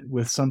alignment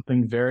with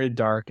something very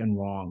dark and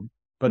wrong,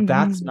 but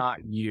that's not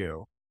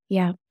you.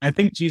 Yeah. I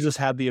think Jesus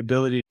had the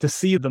ability to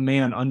see the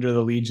man under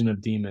the legion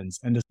of demons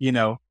and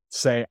to,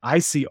 say, I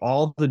see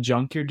all the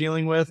junk you're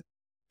dealing with,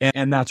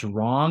 and that's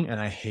wrong,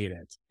 and I hate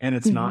it. And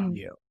it's not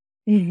you.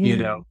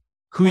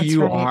 Who that's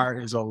you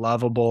are is a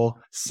lovable,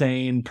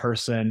 sane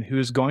person who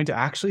is going to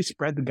actually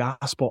spread the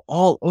gospel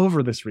all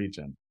over this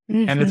region.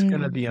 And it's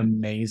going to be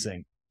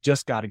amazing.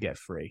 Just got to get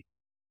free.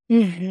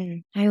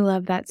 I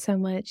love that so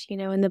much.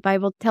 And the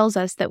Bible tells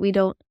us that we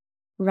don't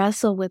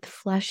wrestle with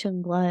flesh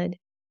and blood,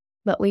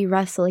 but we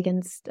wrestle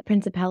against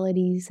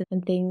principalities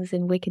and things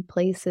in wicked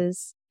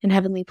places and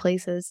heavenly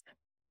places.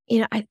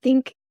 I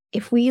think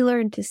if we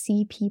learn to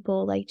see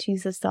people like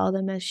Jesus saw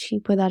them, as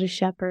sheep without a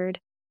shepherd,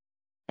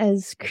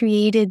 as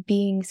created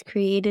beings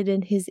created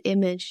in his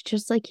image,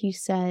 just like you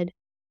said,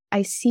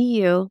 I see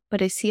you,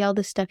 but I see all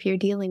the stuff you're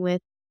dealing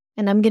with,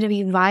 and I'm going to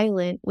be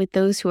violent with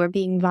those who are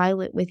being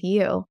violent with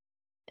you.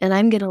 And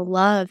I'm going to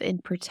love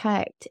and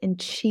protect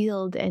and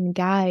shield and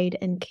guide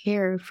and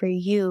care for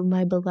you,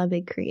 my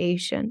beloved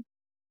creation.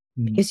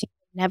 Because you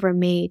were never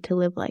made to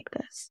live like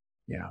this.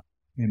 Yeah.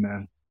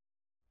 Amen.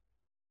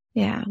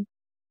 Yeah.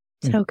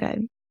 So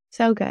good.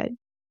 So good.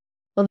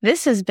 Well,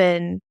 this has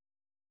been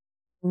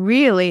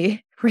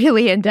really,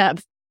 really in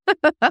depth.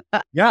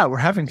 Yeah, we're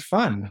having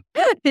fun.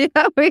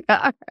 Yeah, we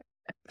are.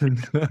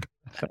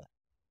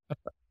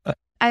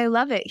 I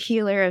love it.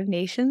 Healer of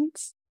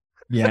nations.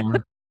 Yeah.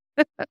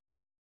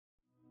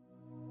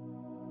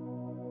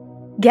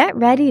 Get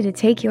ready to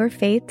take your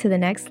faith to the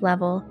next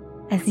level.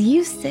 As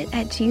you sit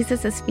at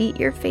Jesus' feet,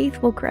 your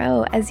faith will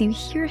grow as you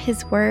hear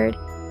his word,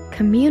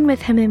 commune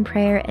with him in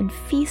prayer, and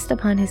feast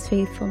upon his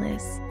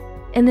faithfulness.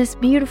 In this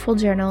beautiful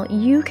journal,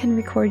 you can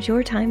record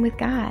your time with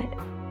God.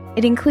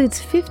 It includes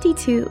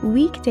 52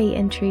 weekday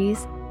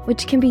entries,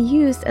 which can be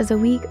used as a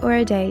week or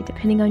a day,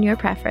 depending on your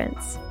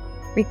preference.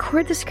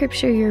 Record the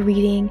scripture you're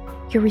reading,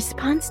 your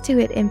response to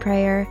it in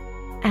prayer,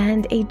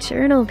 and a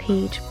journal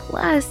page,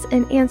 plus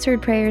an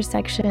answered prayers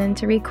section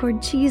to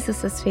record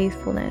Jesus'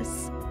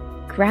 faithfulness.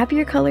 Grab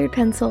your colored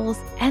pencils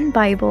and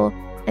Bible,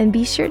 and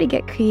be sure to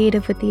get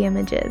creative with the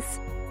images.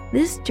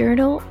 This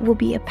journal will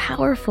be a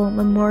powerful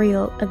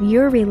memorial of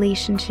your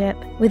relationship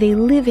with a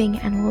living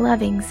and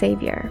loving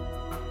Savior.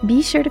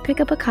 Be sure to pick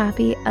up a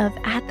copy of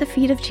At the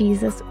Feet of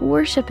Jesus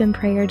Worship and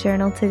Prayer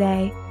Journal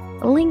today.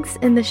 Links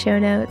in the show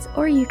notes,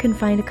 or you can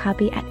find a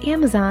copy at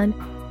Amazon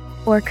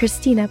or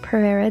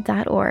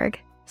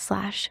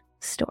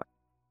ChristinaPerera.org/store.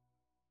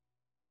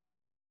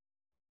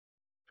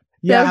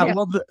 Yeah,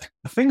 well, the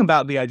thing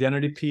about the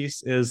identity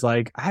piece is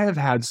like I have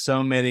had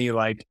so many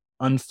like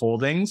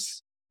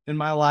unfoldings in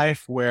my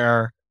life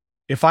where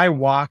if I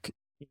walk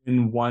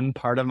in one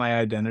part of my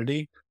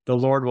identity, the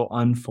Lord will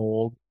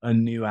unfold a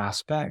new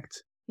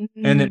aspect.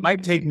 And it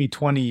might take me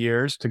 20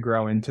 years to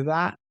grow into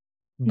that,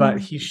 but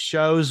he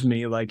shows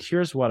me like,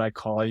 here's what I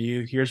call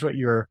you. Here's what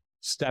you're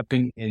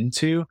stepping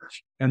into.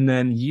 And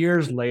then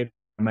years later,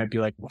 I might be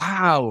like,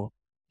 wow,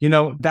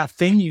 that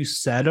thing you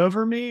said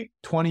over me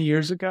 20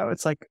 years ago,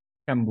 it's like,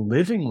 I'm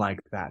living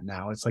like that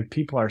now. It's like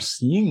people are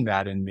seeing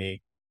that in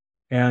me.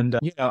 And,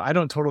 I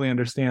don't totally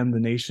understand the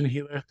nation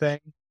healer thing,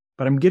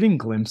 but I'm getting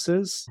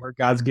glimpses where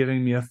God's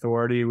giving me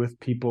authority with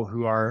people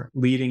who are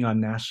leading on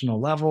national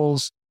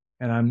levels.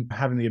 And I'm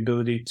having the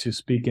ability to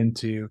speak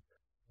into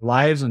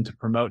lives and to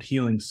promote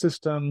healing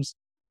systems.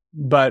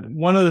 But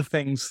one of the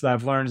things that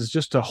I've learned is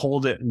just to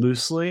hold it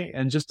loosely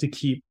and just to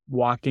keep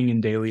walking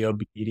in daily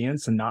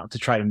obedience and not to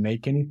try to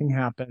make anything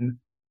happen,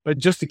 but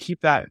just to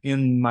keep that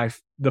in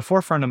the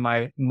forefront of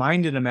my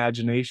mind and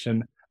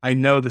imagination. I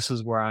know this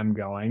is where I'm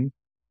going.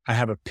 I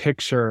have a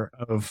picture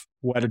of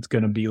what it's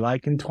going to be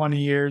like in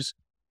 20 years.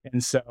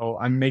 And so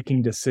I'm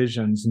making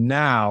decisions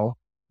now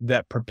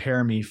that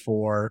prepare me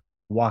for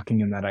walking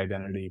in that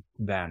identity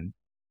then.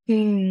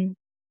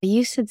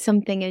 You said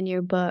something in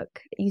your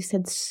book. You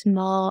said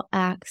small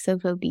acts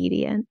of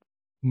obedience.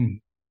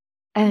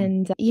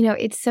 And,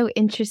 it's so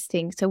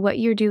interesting. So what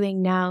you're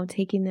doing now,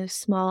 taking those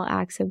small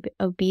acts of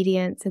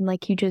obedience, and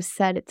like you just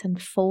said, it's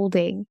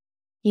unfolding,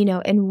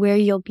 and where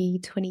you'll be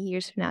 20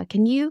 years from now.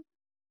 Can you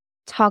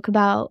talk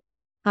about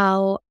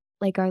how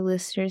like our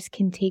listeners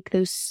can take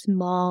those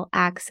small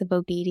acts of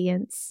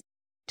obedience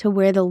to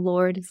where the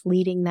Lord is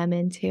leading them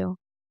into?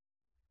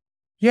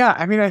 Yeah,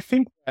 I mean, I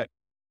think that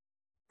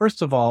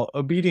first of all,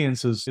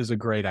 obedience is a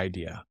great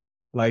idea.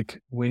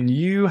 Like when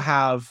you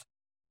have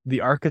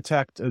the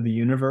architect of the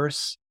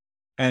universe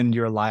and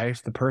your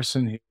life, the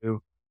person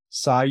who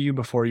saw you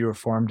before you were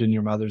formed in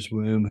your mother's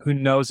womb, who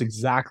knows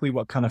exactly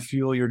what kind of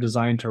fuel you're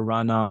designed to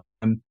run on,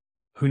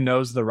 who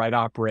knows the right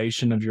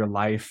operation of your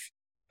life.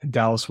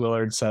 Dallas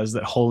Willard says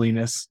that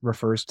holiness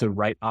refers to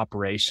right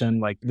operation.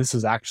 Like this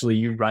is actually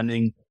you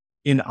running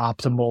in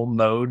optimal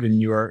mode and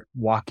you're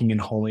walking in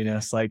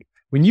holiness. Like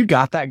when you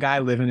got that guy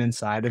living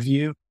inside of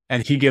you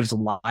and he gives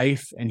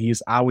life and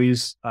he's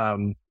always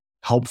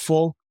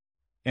helpful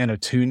and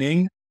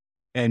attuning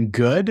and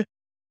good,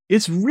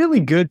 it's really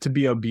good to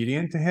be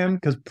obedient to him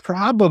because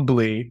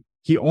probably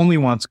he only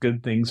wants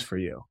good things for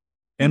you.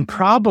 And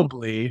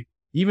probably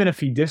even if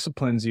he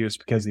disciplines you, it's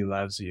because he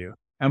loves you.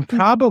 And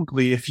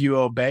probably if you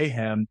obey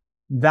him,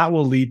 that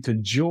will lead to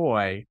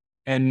joy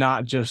and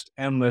not just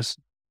endless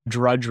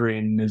drudgery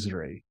and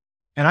misery.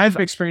 And I've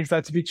experienced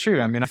that to be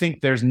true. I mean, I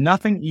think there's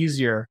nothing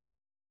easier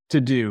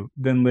to do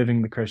than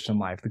living the Christian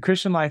life. The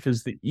Christian life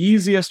is the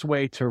easiest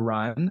way to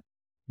run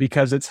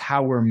because it's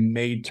how we're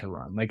made to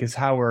run. Like it's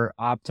how we're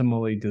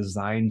optimally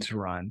designed to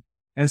run.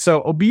 And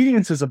so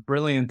obedience is a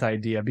brilliant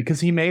idea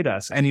because he made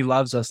us and he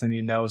loves us and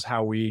he knows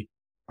how we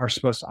are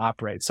supposed to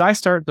operate. So I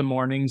start the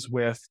mornings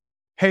with,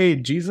 hey,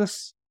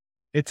 Jesus,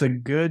 it's a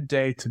good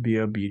day to be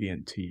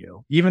obedient to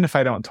you. Even if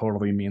I don't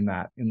totally mean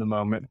that in the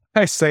moment,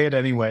 I say it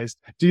anyways.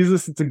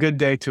 Jesus, it's a good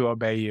day to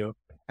obey you.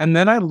 And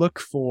then I look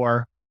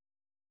for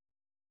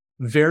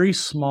very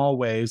small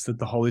ways that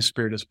the Holy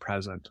Spirit is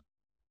present.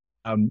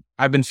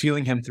 I've been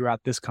feeling him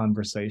throughout this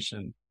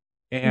conversation.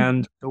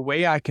 And the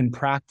way I can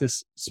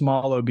practice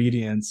small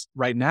obedience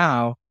right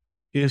now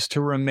is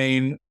to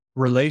remain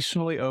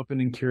relationally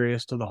open and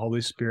curious to the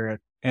Holy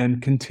Spirit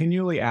and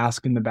continually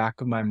ask in the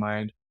back of my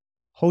mind,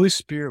 Holy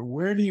Spirit,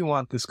 where do you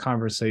want this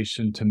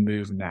conversation to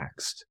move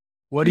next?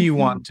 What do you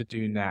want to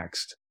do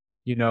next?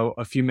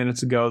 A few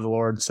minutes ago, the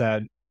Lord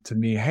said to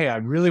me, hey, I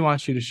really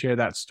want you to share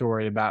that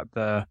story about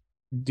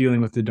dealing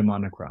with the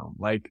demonic realm.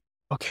 Like,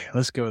 okay,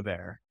 let's go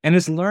there. And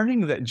it's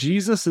learning that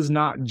Jesus is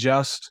not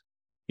just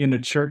in a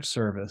church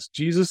service.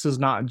 Jesus is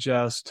not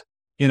just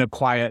in a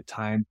quiet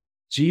time.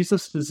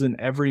 Jesus is in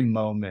every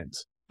moment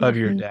of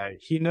your day.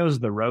 He knows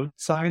the road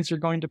signs you're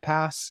going to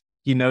pass.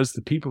 He knows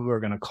the people who are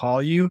going to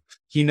call you.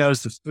 He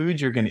knows the food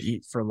you're going to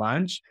eat for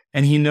lunch.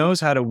 And he knows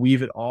how to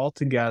weave it all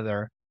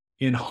together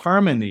in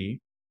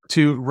harmony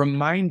to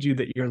remind you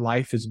that your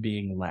life is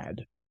being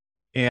led.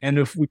 And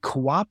if we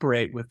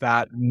cooperate with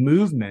that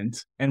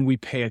movement and we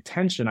pay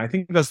attention, I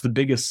think that's the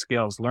biggest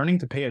skills, learning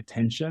to pay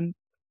attention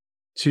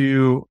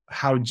to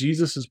how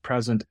Jesus is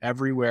present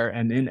everywhere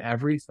and in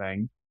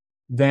everything,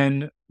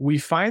 then we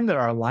find that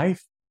our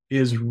life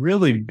is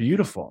really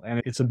beautiful.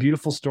 And it's a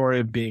beautiful story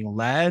of being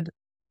led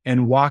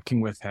and walking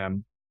with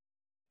him.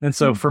 And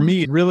so for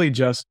me, really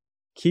just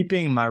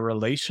keeping my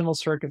relational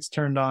circuits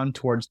turned on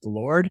towards the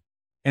Lord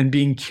and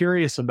being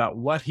curious about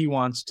what he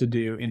wants to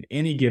do in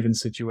any given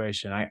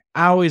situation. I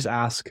always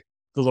ask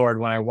the Lord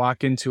when I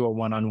walk into a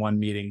one-on-one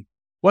meeting,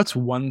 what's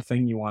one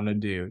thing you want to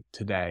do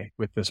today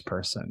with this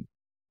person?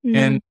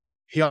 And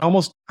he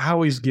almost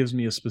always gives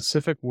me a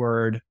specific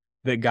word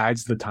that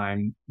guides the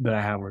time that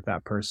I have with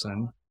that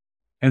person.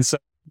 And so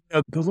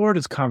the Lord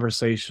is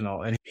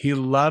conversational and he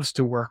loves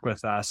to work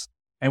with us.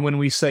 And when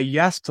we say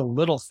yes to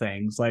little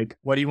things like,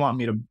 what do you want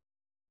me to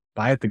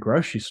buy at the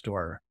grocery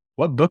store?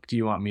 What book do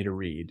you want me to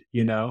read?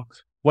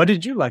 What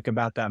did you like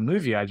about that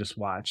movie I just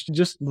watched?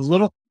 Just the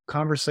little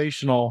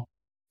conversational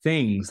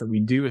things that we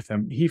do with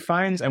him. He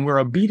finds, and we're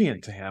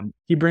obedient to him.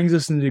 He brings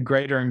us into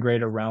greater and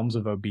greater realms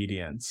of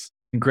obedience,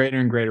 greater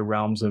and greater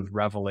realms of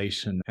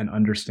revelation and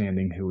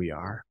understanding who we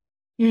are.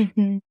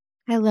 I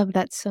love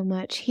that so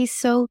much. He's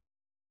so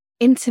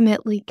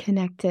intimately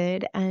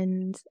connected.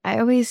 And I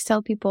always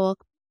tell people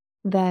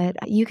that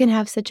you can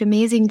have such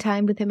amazing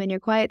time with him in your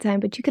quiet time,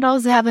 but you can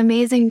also have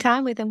amazing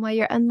time with him while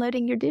you're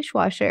unloading your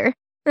dishwasher.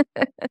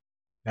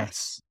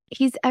 Yes.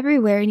 He's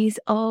everywhere and he's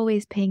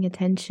always paying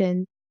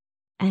attention.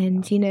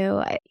 And,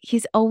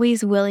 he's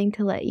always willing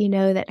to let you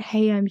know that,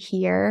 hey, I'm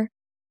here.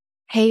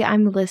 Hey,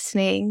 I'm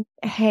listening.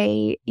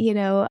 Hey,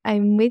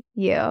 I'm with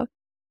you.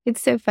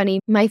 It's so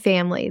funny. My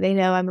family, they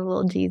know I'm a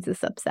little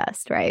Jesus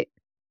obsessed, right?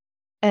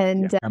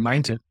 And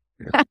mine too.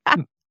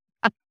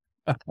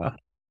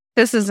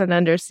 This is an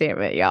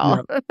understatement,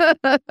 y'all.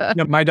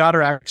 My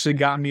daughter actually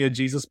got me a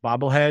Jesus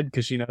bobblehead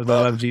because she knows I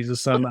love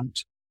Jesus so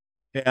much.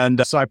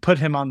 And so I put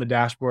him on the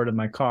dashboard of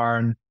my car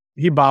and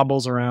he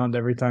bobbles around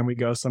every time we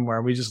go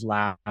somewhere. We just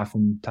laugh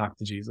and talk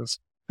to Jesus.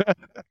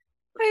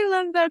 I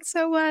love that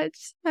so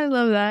much. I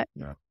love that.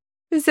 Yeah.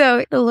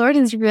 So the Lord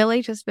has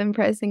really just been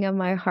pressing on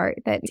my heart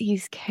that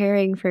he's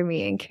caring for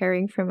me and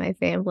caring for my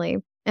family.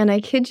 And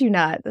I kid you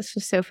not, this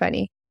was so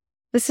funny.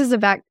 This is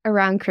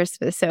around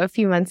Christmas, so a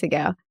few months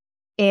ago.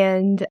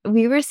 And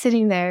we were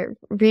sitting there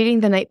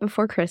reading the night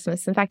before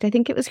Christmas. In fact, I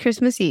think it was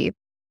Christmas Eve.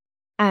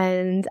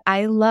 And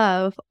I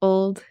love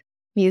old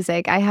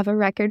music. I have a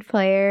record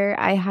player.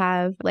 I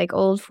have like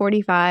old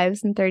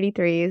 45s and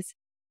 33s.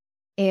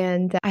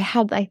 And I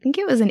think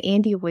it was an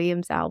Andy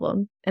Williams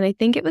album. And I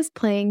think it was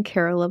playing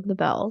Carol of the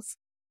Bells.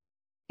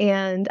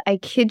 And I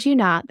kid you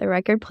not, the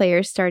record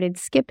player started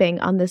skipping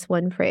on this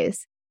one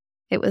phrase.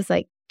 It was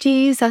like,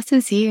 Jesus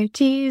is here,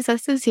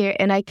 Jesus is here.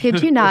 And I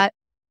kid you not,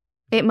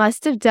 it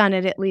must have done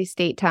it at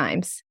least 8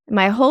 times.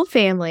 My whole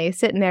family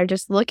sitting there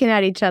just looking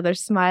at each other,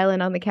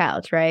 smiling on the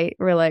couch, right?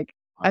 We're like,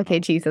 okay,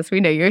 Jesus, we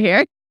know you're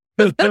here.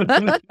 That's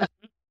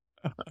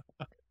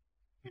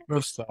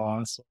so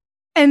awesome.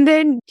 And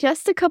then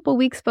just a couple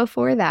weeks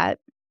before that,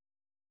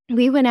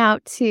 we went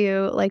out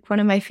to like one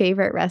of my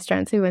favorite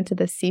restaurants. We went to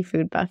the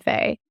seafood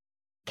buffet,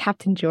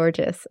 Captain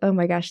George's. Oh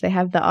my gosh, they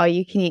have the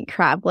all-you-can-eat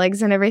crab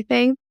legs and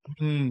everything.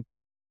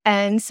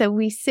 And so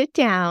we sit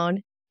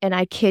down, and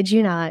I kid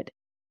you not,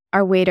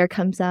 our waiter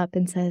comes up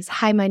and says,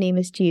 "Hi, my name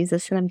is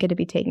Jesus, and I'm going to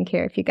be taking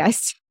care of you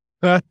guys."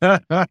 My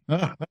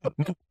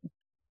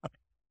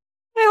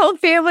whole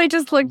family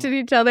just looked at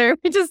each other.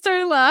 We just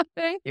started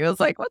laughing. He was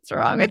like, "What's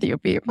wrong with you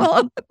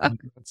people?" I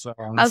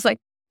was like,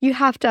 "You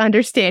have to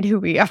understand who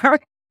we are."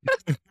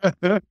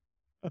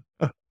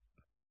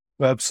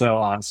 That's so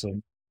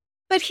awesome.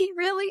 But he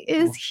really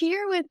is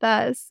here with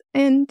us,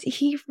 and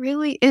he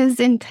really is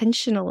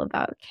intentional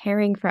about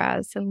caring for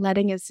us and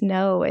letting us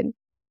know. And,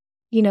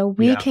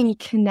 we can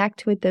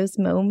connect with those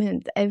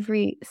moments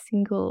every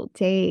single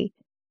day.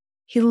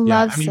 He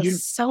loves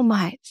us so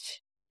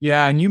much.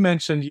 Yeah. And you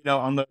mentioned,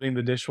 unloading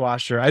the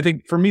dishwasher. I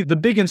think for me, the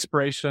big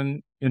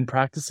inspiration in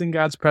practicing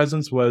God's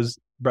presence was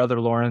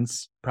Brother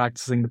Lawrence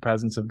practicing the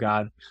presence of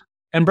God.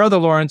 And Brother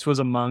Lawrence was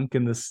a monk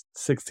in the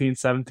 16th,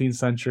 17th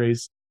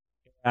centuries.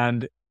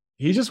 And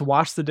he just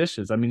washed the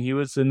dishes. I mean, he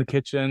was in the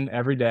kitchen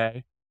every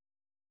day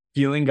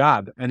feeling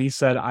God. And he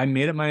said, I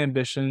made it my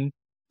ambition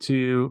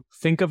to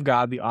think of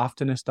God the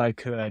oftenest I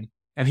could.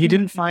 And he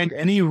didn't find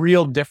any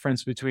real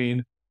difference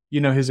between,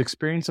 his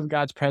experience of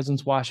God's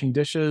presence washing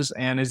dishes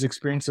and his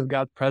experience of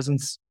God's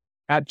presence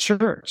at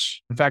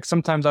church. In fact,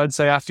 sometimes I would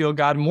say I feel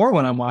God more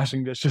when I'm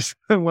washing dishes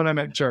than when I'm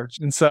at church.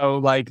 And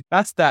so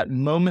that's that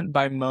moment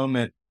by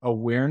moment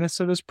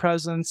awareness of his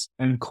presence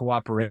and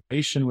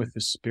cooperation with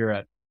his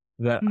Spirit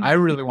that I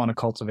really want to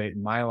cultivate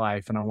in my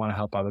life, and I want to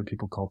help other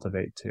people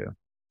cultivate too.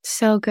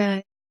 So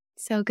good.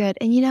 So good.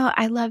 And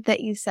I love that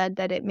you said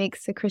that it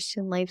makes the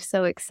Christian life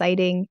so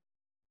exciting.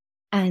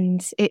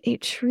 And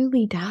it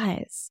truly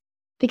does.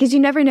 because you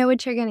never know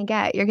what you're going to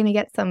get. You're going to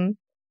get some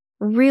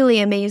really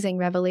amazing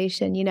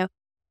revelation.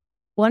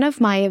 One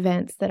of my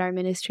events that our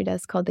ministry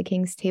does called the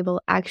King's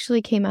Table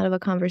actually came out of a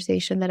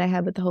conversation that I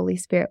had with the Holy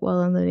Spirit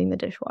while unloading the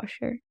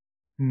dishwasher.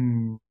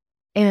 Mm.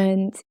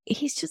 And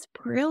he's just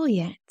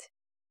brilliant.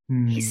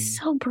 He's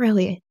so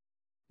brilliant.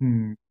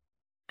 And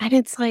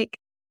it's like,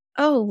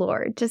 oh,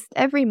 Lord, just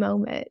every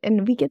moment.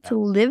 And we get to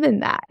live in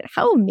that.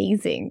 How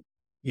amazing.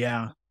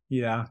 Yeah.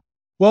 Yeah.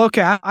 Well,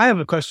 okay. I have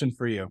a question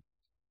for you,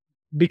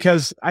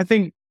 because I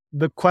think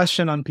the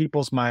question on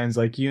people's minds,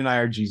 like you and I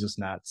are Jesus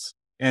nuts.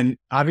 And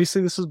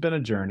obviously this has been a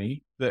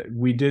journey that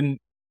we didn't,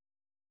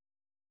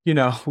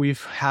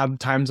 we've had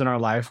times in our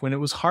life when it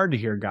was hard to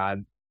hear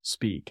God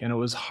speak and it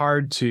was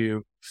hard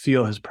to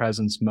feel his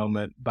presence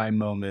moment by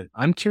moment.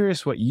 I'm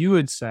curious what you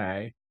would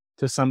say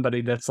to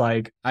somebody that's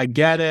like, I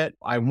get it,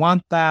 I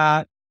want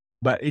that,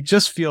 but it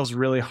just feels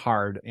really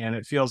hard. And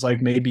it feels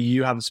like maybe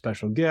you have a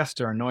special gift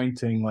or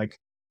anointing. Like,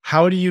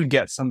 how do you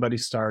get somebody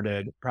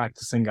started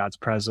practicing God's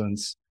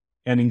presence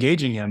and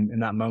engaging him in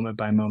that moment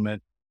by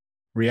moment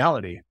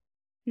reality?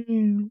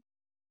 You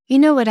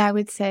know what I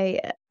would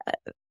say?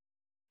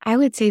 I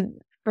would say,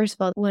 first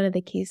of all, one of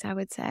the keys I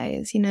would say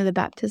is, the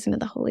baptism of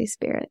the Holy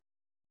Spirit.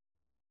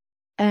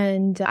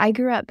 And I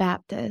grew up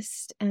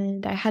Baptist,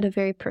 and I had a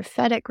very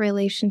prophetic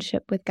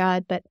relationship with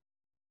God, but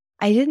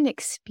I didn't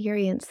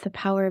experience the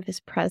power of his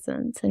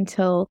presence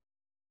until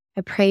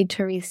I prayed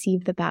to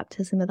receive the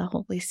baptism of the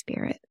Holy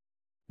Spirit.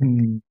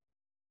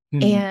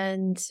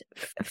 And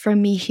for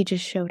me, he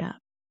just showed up.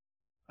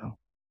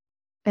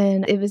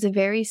 And it was a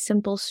very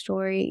simple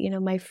story.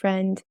 My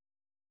friend,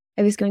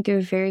 I was going through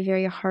a very,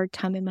 very hard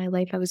time in my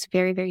life. I was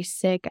very, very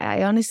sick.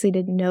 I honestly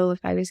didn't know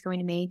if I was going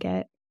to make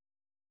it.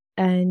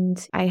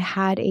 And I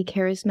had a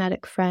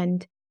charismatic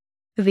friend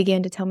who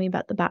began to tell me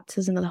about the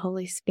baptism of the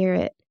Holy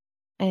Spirit.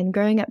 And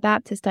growing up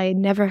Baptist, I had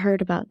never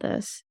heard about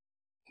this.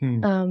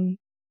 And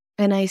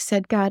I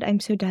said, God, I'm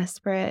so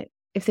desperate.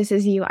 If this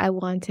is you, I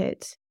want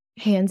it.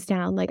 Hands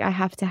down. Like, I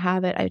have to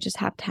have it. I just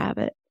have to have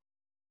it.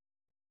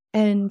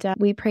 And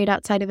we prayed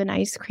outside of an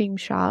ice cream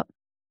shop.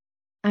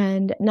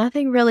 And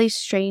nothing really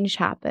strange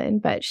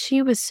happened, but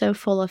she was so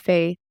full of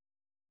faith.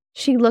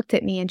 She looked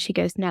at me and she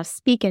goes, now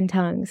speak in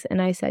tongues. And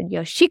I said,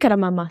 yo, shikara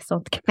mama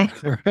sontke.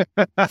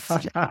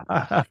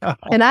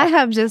 And I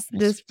have just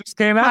this. Just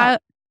came out.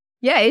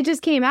 Yeah, it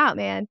just came out,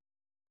 man.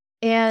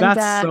 And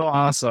that's so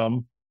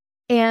awesome.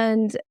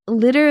 And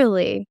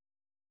literally,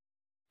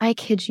 I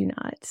kid you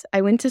not,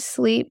 I went to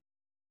sleep.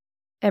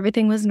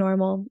 Everything was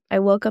normal. I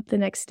woke up the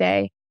next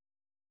day,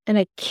 and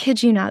I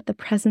kid you not, the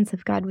presence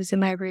of God was in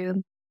my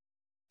room.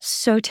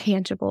 So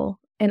tangible.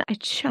 And I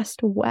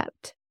just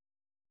wept.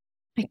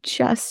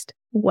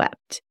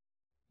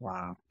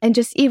 Wow. And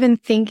just even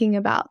thinking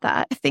about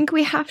that, I think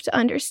we have to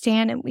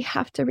understand and we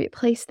have to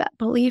replace that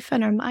belief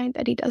in our mind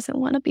that he doesn't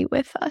want to be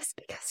with us,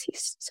 because he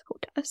so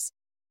does.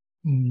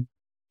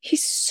 He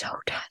so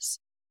does.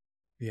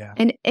 Yeah.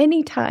 And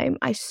anytime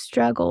I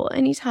struggle,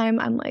 anytime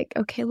I'm like,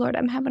 okay, Lord,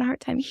 I'm having a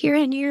hard time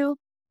hearing you.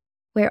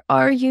 Where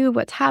are you?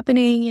 What's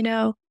happening?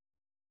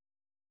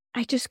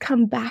 I just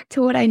come back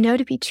to what I know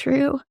to be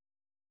true,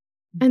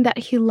 and that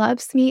he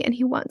loves me and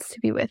he wants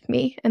to be with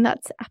me. And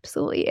that's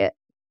absolutely it.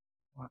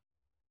 Wow.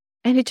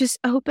 And it just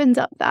opens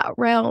up that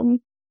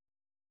realm,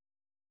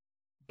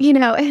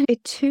 and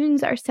it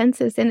tunes our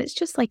senses. And it's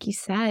just like you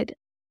said,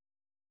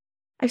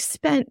 I've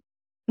spent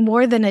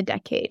more than a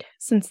decade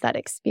since that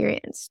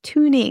experience,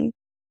 tuning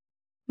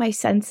my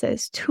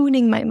senses,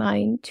 tuning my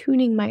mind,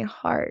 tuning my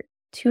heart,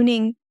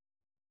 tuning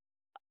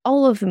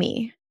all of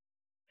me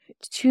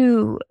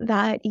to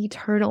that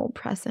eternal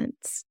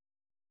presence.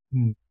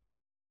 And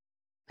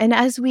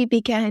as we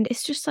begin,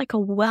 it's just like a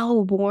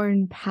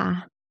well-worn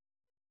path.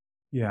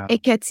 Yeah.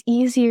 It gets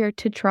easier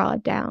to draw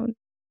down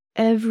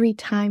every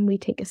time we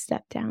take a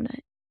step down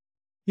it.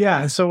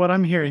 Yeah. And so what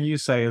I'm hearing you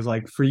say is,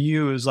 like, for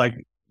you is like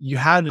you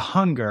had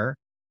hunger,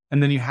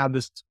 and then you had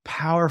this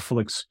powerful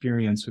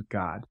experience with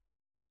God.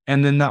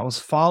 And then that was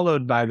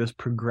followed by this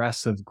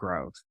progressive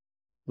growth.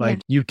 Like,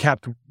 you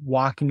kept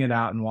walking it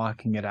out and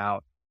walking it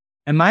out.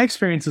 And my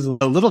experience is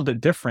a little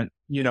bit different.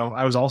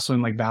 I was also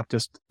in like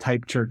Baptist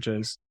type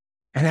churches,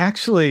 and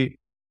actually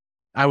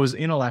I was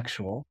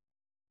intellectual,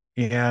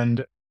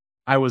 and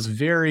I was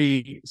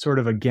very sort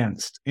of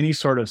against any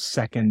sort of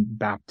second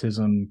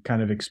baptism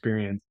kind of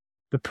experience.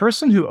 The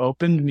person who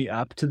opened me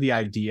up to the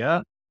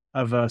idea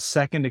of a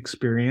second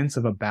experience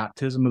of a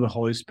baptism of the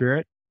Holy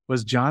Spirit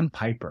was John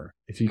Piper,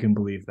 if you can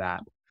believe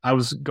that. I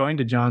was going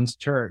to John's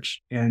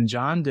church, and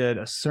John did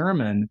a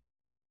sermon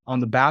on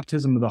the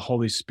baptism of the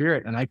Holy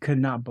Spirit, and I could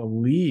not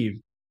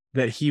believe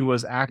that he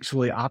was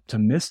actually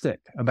optimistic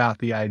about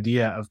the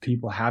idea of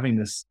people having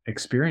this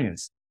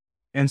experience.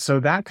 And so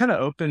that kind of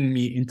opened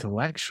me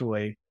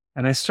intellectually.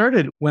 And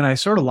when I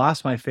sort of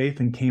lost my faith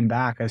and came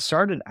back, I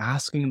started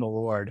asking the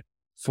Lord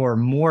for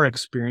more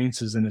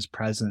experiences in his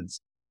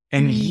presence.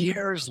 And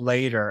years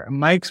later,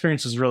 my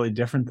experience is really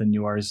different than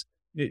yours.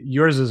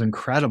 Yours is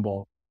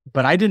incredible,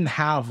 but I didn't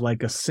have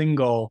like a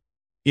single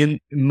in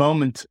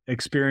moment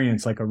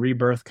experience, like a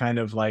rebirth kind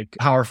of like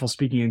powerful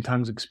speaking in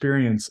tongues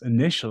experience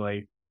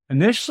initially.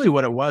 Initially,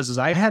 what it was is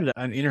I had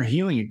an inner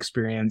healing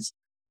experience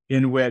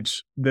in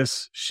which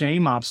this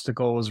shame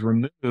obstacle was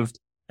removed.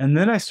 And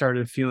then I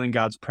started feeling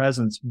God's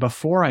presence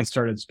before I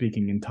started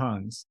speaking in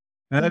tongues.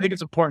 And I think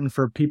it's important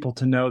for people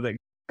to know that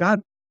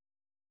God,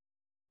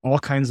 all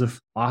kinds of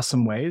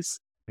awesome ways,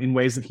 in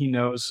ways that he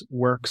knows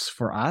works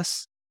for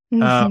us.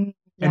 And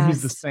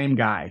he's the same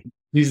guy.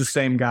 He's the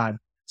same God.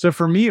 So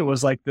for me, it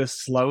was like this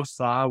slow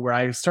thaw where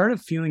I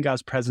started feeling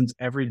God's presence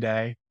every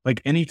day,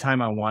 like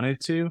anytime I wanted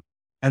to.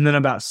 And then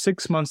about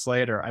 6 months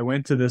later, I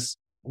went to this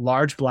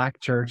large Black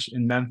church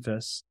in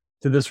Memphis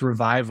to this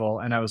revival,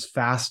 and I was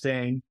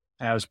fasting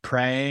and I was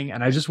praying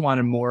and I just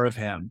wanted more of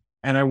him.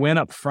 And I went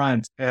up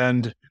front,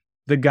 and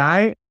the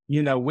guy,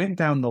 went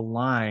down the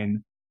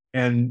line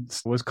and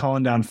was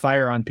calling down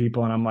fire on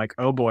people. And I'm like,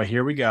 oh boy,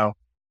 here we go.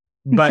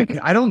 But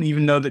I don't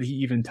even know that he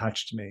even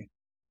touched me.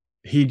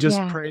 He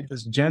just prayed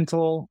this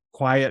gentle,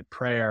 quiet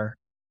prayer.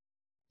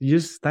 You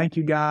just thank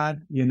you,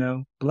 God,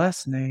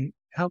 bless Nate,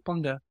 help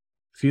him to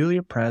feel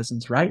your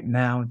presence right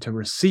now and to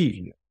receive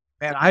you.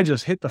 And I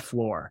just hit the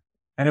floor,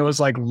 and it was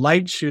like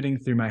light shooting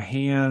through my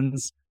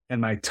hands and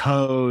my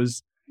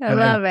toes. I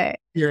love it.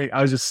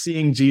 I was just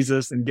seeing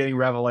Jesus and getting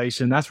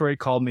revelation. That's where he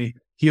called me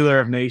Healer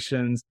of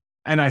Nations.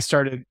 And I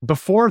started,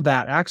 before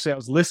that, actually, I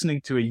was listening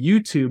to a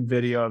YouTube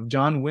video of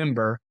John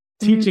Wimber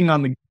teaching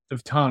on the gift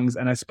of tongues,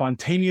 and I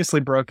spontaneously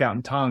broke out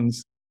in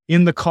tongues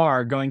in the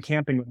car going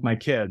camping with my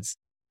kids.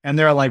 And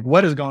they're like,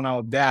 what is going on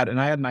with Dad? And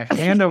I had my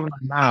hand over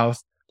my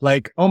mouth,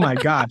 like, oh my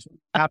gosh,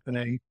 what's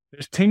happening?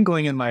 There's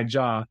tingling in my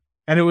jaw.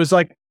 And it was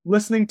like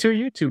listening to a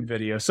YouTube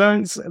video. So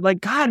it's like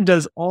God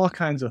does all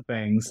kinds of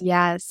things.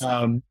 Yes.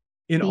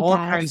 In all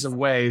kinds of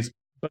ways.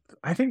 But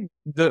I think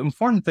the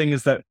important thing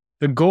is that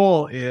the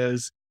goal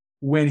is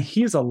when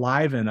he's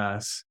alive in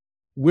us,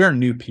 we're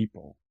new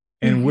people.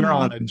 And we're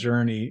on a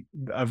journey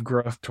of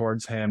growth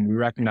towards him. We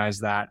recognize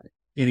that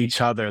in each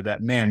other,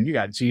 that, man, you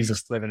got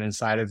Jesus living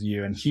inside of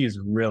you, and he's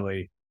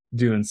really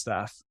doing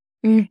stuff.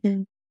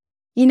 And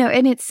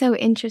it's so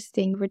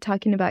interesting. We're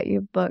talking about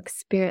your book,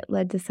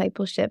 Spirit-Led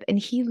Discipleship, and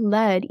he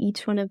led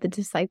each one of the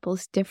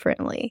disciples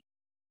differently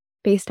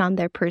based on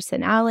their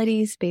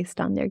personalities, based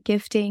on their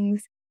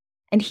giftings.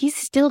 And he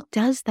still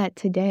does that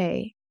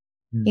today.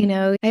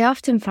 I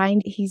often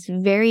find he's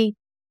very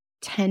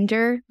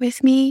tender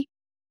with me,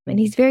 and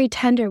he's very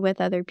tender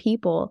with other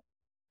people,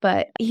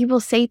 but he will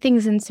say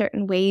things in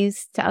certain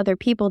ways to other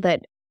people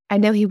that I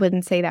know he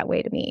wouldn't say that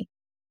way to me.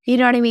 You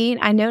know what I mean?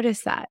 I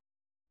notice that.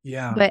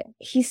 Yeah. But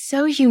he's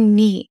so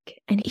unique,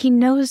 and he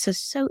knows us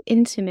so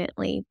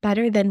intimately,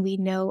 better than we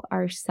know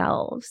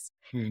ourselves.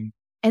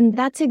 And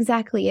that's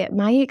exactly it.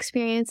 My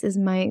experience is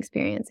my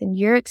experience, and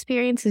your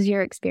experience is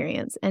your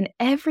experience. And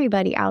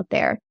everybody out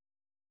there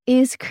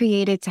is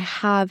created to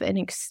have an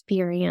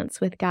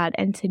experience with God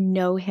and to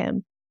know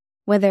him,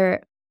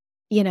 whether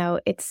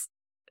it's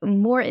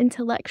more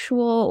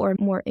intellectual or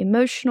more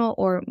emotional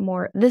or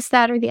more this,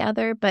 that, or the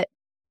other, but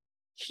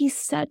he's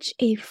such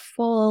a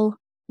full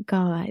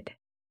God.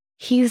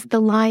 He's the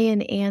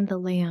lion and the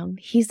lamb.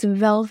 He's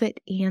velvet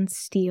and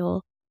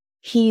steel.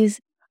 He's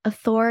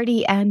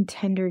authority and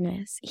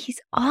tenderness. He's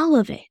all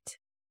of it.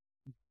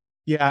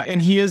 Yeah,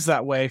 and he is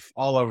that way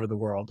all over the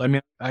world. I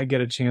mean, I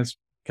get a chance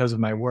because of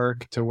my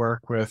work to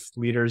work with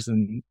leaders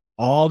in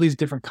all these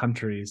different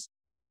countries.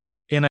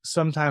 And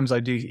sometimes I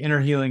do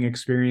inner healing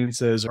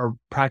experiences or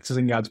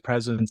practicing God's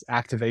presence,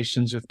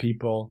 activations with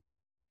people.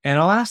 And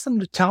I'll ask them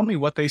to tell me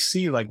what they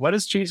see. Like, what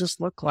does Jesus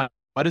look like?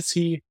 What does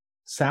he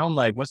sound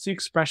like? What's the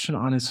expression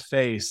on his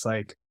face?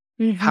 Like,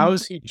 how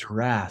is he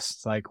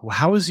dressed? Like,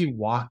 how is he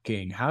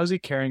walking? How is he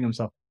carrying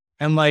himself?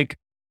 And like,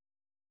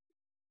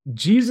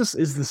 Jesus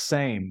is the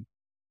same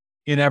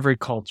in every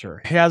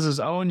culture. He has his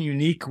own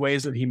unique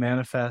ways that he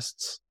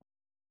manifests.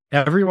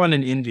 Everyone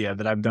in India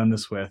that I've done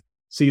this with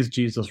sees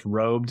Jesus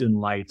robed in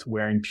light,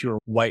 wearing pure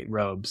white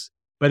robes.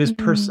 But his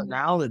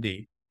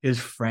personality is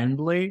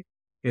friendly,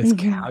 it's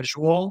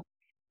casual,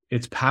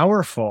 it's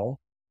powerful,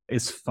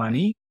 it's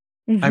funny.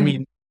 I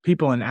mean,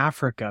 people in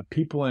Africa,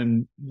 people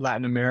in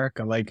Latin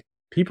America, like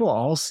people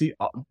all see,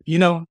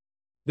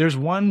 there's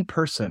one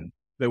person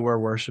that we're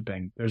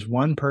worshiping. There's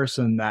one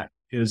person that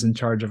is in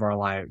charge of our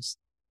lives.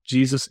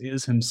 Jesus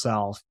is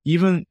himself.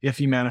 Even if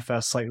he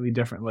manifests slightly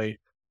differently,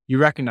 you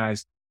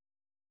recognize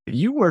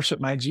you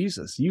worship my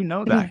Jesus. You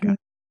know that guy.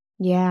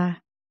 Yeah.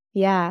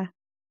 Yeah.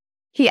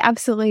 He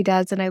absolutely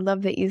does. And I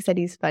love that you said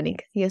he's funny,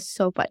 because he is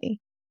so funny.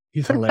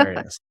 He's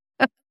hilarious.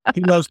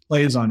 He loves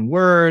plays on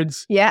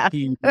words. Yeah.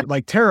 He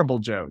like terrible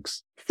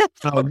jokes.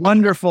 A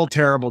wonderful,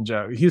 terrible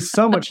joke. He's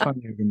so much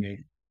funnier than me.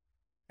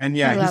 And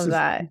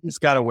yeah, he's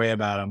got a way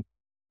about him.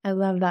 I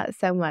love that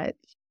so much.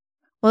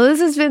 Well,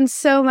 this has been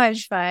so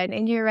much fun.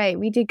 And you're right.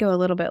 We did go a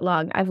little bit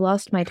long. I've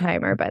lost my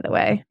timer, by the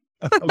way.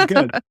 Oh,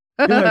 good.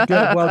 Good.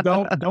 Well,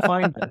 don't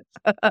find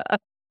it.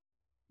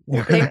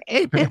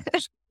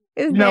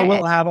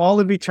 We'll have all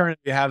of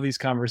eternity to have these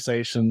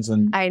conversations,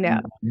 and I know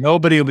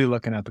nobody will be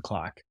looking at the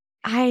clock.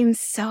 I'm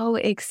so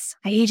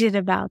excited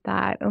about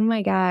that. Oh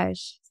my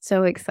gosh.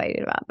 So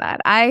excited about that.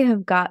 I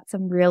have got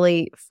some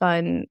really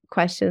fun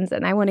questions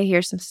and I want to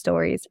hear some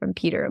stories from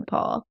Peter and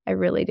Paul. I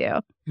really do.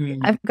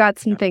 I've got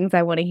some things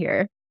I want to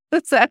hear.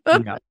 So,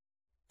 Yeah.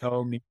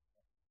 Tell me.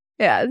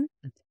 yeah.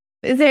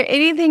 Is there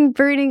anything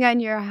burning on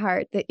your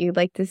heart that you'd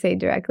like to say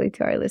directly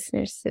to our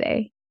listeners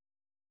today?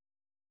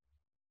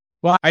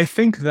 Well, I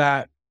think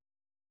that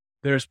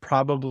it's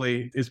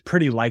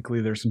pretty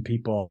likely there's some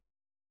people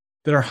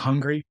that are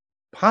hungry,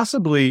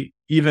 possibly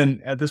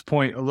even at this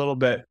point a little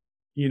bit,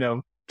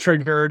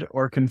 triggered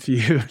or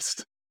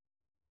confused,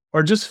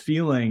 or just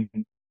feeling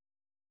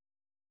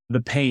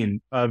the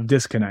pain of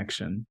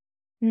disconnection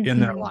in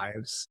their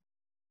lives.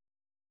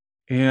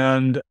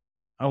 And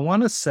I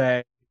want to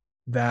say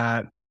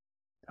that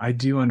I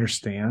do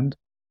understand.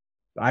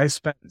 I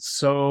spent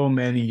so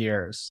many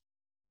years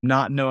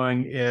not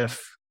knowing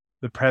if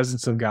the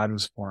presence of God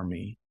was for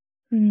me,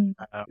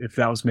 if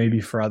that was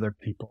maybe for other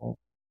people.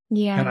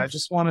 Yeah. And I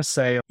just want to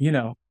say,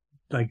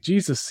 like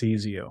Jesus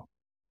sees you.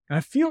 And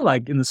I feel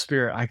like in the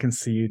spirit, I can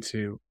see you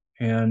too.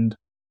 And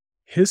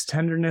his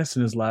tenderness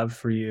and his love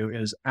for you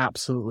is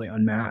absolutely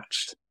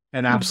unmatched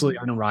and absolutely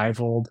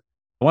unrivaled.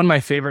 One of my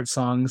favorite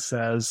songs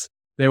says,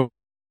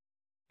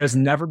 there's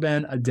never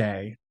been a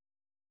day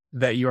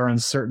that you are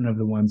uncertain of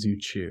the ones you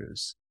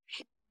choose.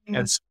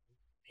 And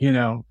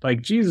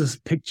like Jesus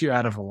picked you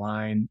out of a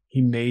line.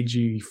 He made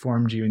you, he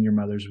formed you in your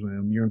mother's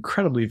womb. You're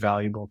incredibly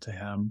valuable to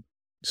him.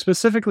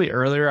 Specifically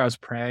earlier, I was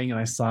praying and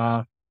I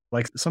saw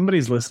like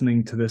somebody's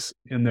listening to this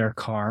in their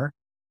car.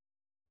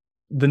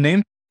 The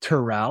name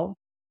Terrell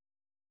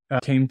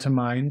came to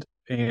mind.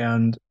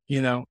 And,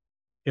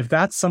 if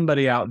that's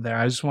somebody out there,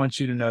 I just want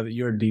you to know that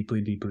you're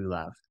deeply, deeply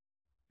loved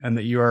and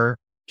that you're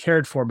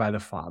cared for by the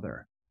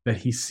Father, that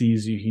he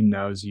sees you, he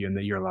knows you, and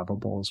that you're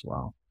lovable as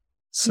well.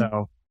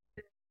 So,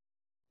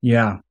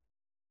 yeah.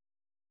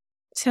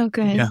 So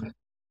good. Yeah.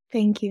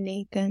 Thank you,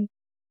 Nathan.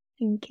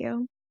 Thank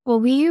you. Well,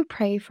 will you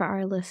pray for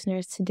our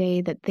listeners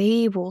today that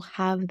they will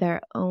have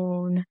their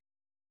own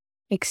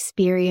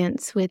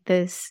experience with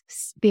this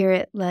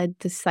spirit-led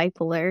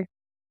discipler?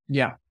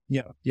 Yeah.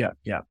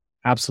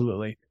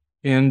 Absolutely.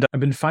 And I've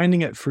been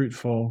finding it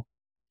fruitful,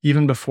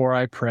 even before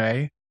I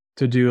pray,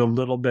 to do a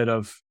little bit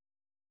of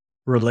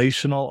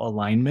relational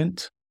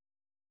alignment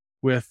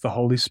with the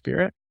Holy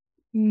Spirit.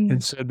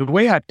 And so the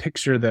way I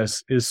picture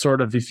this is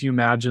sort of, if you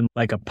imagine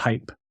like a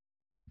pipe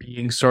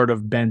being sort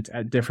of bent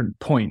at different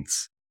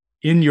points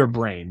in your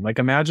brain, like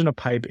imagine a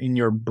pipe in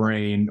your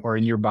brain or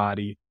in your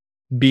body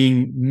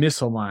being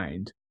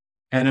misaligned,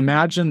 and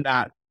imagine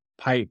that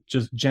pipe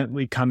just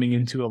gently coming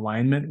into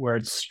alignment where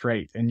it's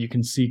straight and you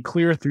can see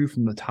clear through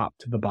from the top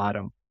to the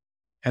bottom,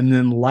 and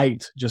then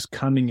light just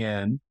coming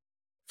in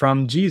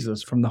from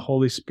Jesus, from the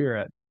Holy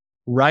Spirit,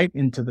 right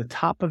into the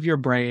top of your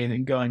brain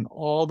and going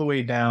all the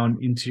way down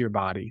into your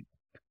body,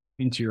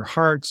 into your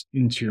heart,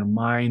 into your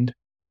mind,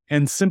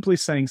 and simply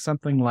saying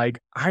something like,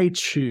 I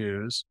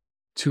choose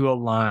to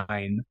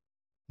align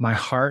my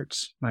heart,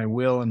 my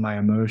will, and my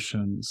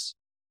emotions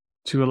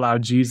to allow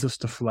Jesus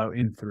to flow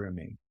in through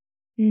me.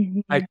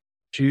 I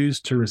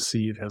choose to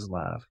receive his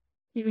love.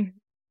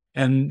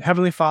 And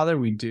Heavenly Father,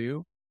 we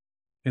do,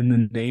 in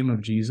the name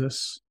of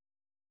Jesus,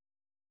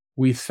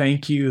 we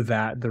thank you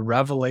that the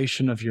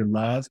revelation of your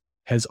love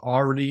has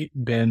already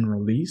been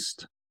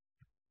released.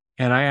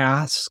 And I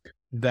ask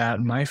that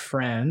my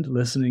friend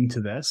listening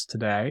to this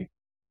today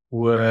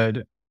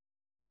would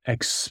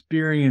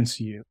experience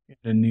you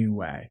in a new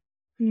way,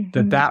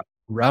 that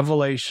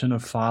revelation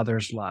of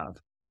Father's love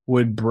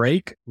would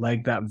break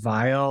like that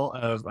vial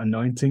of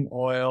anointing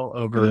oil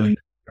over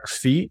their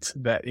feet,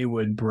 that it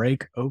would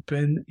break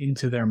open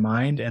into their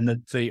mind, and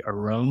that the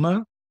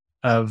aroma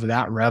of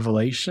that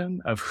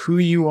revelation of who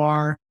you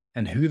are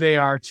and who they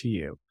are to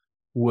you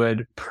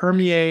would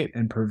permeate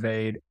and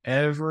pervade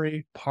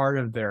every part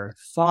of their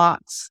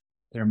thoughts,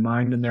 their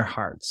mind, and their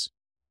hearts.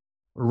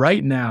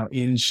 Right now,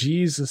 in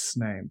Jesus'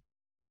 name,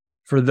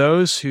 for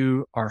those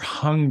who are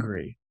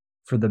hungry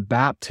for the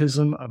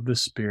baptism of the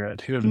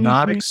Spirit, who have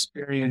not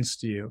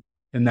experienced you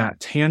in that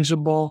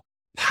tangible,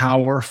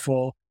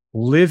 powerful,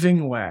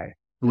 living way,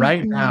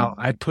 right now,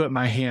 I put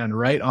my hand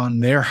right on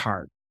their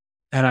heart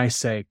and I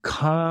say,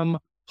 come,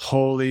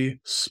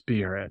 Holy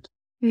Spirit,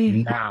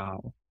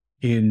 now,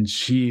 in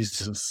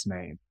Jesus'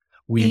 name.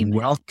 We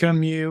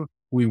welcome you.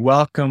 We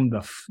welcome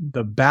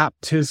the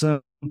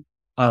baptism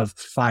of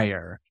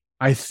fire.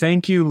 I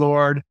thank you,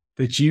 Lord,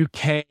 that you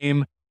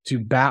came to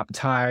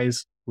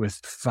baptize with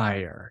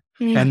fire,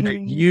 and that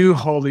you,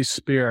 Holy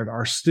Spirit,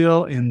 are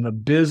still in the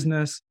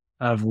business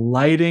of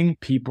lighting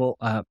people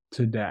up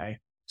today.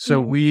 So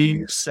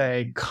we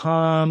say,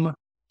 come,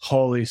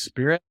 Holy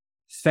Spirit.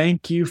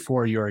 Thank you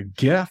for your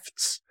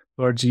gifts,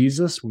 Lord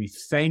Jesus. We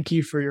thank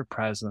you for your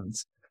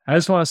presence. I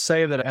just want to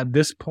say that at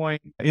this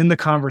point in the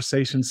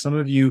conversation, some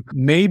of you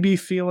may be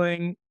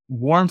feeling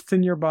warmth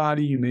in your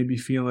body. You may be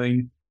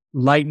feeling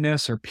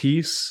lightness or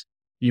peace.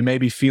 You may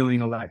be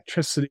feeling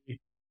electricity.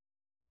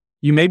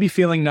 You may be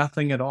feeling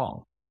nothing at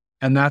all,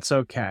 and that's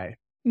okay.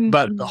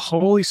 But the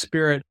Holy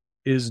Spirit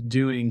is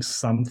doing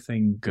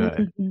something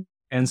good. Mhm.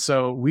 And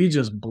so we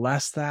just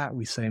bless that.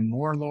 We say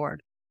more,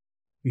 Lord.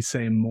 We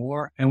say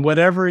more. And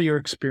whatever you're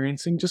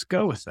experiencing, just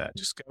go with it.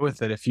 Just go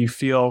with it. If you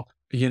feel,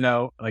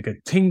 like a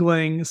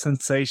tingling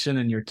sensation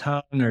in your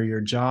tongue or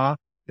your jaw,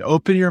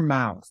 open your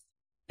mouth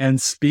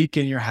and speak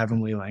in your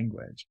heavenly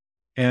language.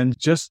 And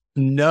just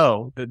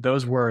know that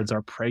those words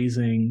are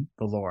praising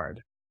the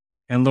Lord.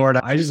 And Lord,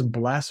 I just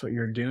bless what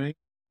you're doing.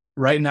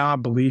 Right now, I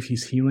believe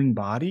he's healing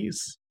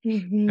bodies.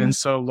 And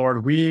so,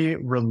 Lord, we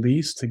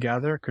release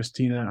together,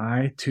 Christina and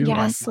I, two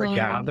Yes, are Lord.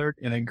 gathered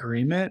in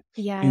agreement.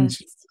 In Yes.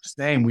 Jesus'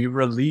 name, we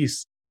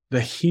release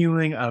the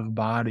healing of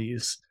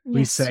bodies.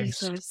 We Yes, say,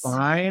 Jesus.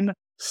 spine,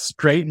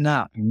 straighten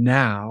up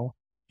now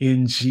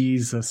in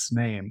Jesus'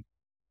 name.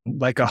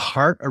 Like a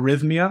heart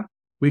arrhythmia,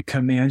 we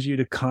command you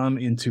to come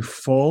into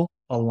full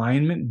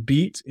alignment,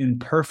 beat in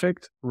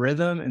perfect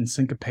rhythm and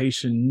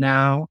syncopation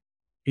now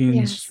in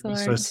Yes, Lord.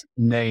 Jesus'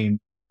 name.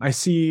 I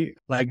see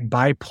like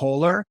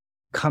bipolar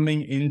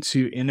coming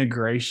into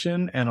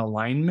integration and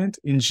alignment.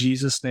 In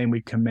Jesus' name,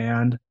 we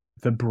command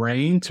the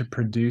brain to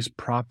produce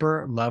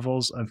proper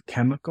levels of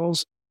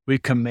chemicals. We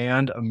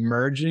command a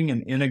merging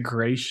and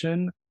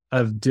integration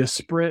of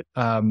disparate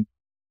bipolar,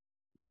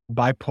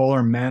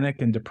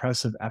 manic, and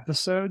depressive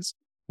episodes.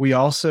 We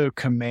also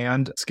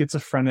command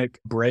schizophrenic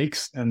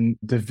breaks and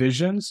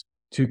divisions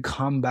to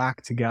come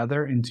back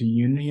together into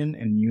union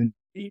and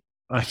unity,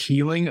 a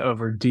healing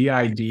over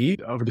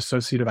DID, over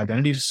dissociative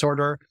identity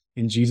disorder.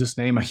 In Jesus'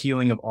 name, a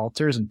healing of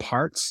alters and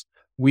parts.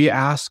 We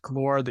ask,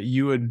 Lord, that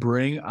you would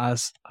bring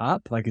us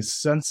up, like a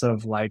sense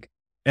of like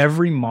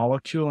every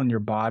molecule in your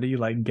body,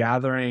 like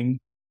gathering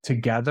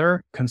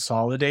together,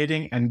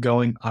 consolidating and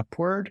going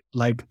upward,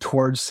 like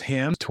towards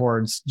him,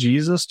 towards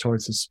Jesus,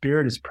 towards his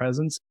spirit, his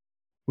presence.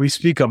 We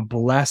speak a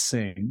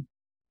blessing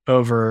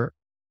over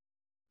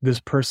this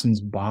person's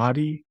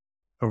body,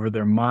 over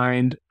their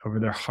mind, over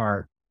their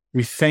heart.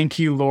 We thank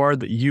you, Lord,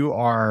 that you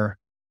are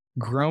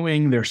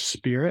growing their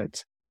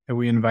spirit, and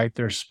we invite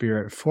their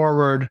spirit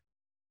forward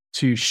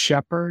to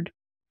shepherd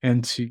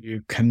and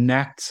to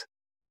connect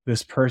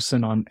this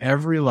person on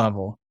every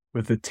level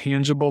with the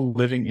tangible,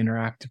 living,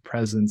 interactive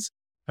presence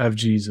of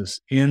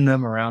Jesus in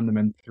them, around them,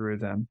 and through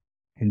them.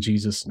 In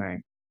Jesus'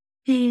 name.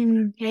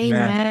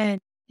 Amen.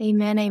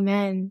 Amen.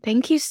 Amen.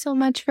 Thank you so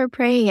much for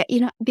praying.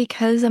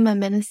 Because I'm a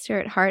minister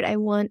at heart, I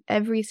want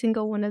every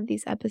single one of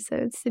these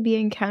episodes to be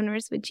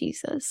encounters with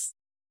Jesus.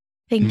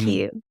 Thank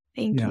you.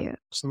 Thank you.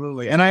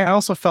 Absolutely. And I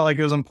also felt like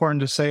it was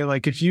important to say,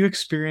 like, if you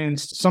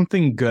experienced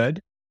something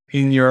good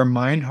in your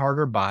mind, heart,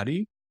 or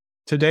body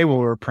today while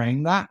we're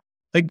praying that,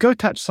 like, go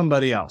touch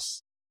somebody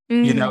else.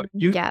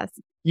 Yes.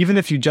 Even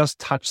if you just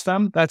touch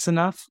them, that's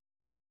enough.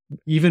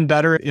 Even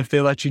better if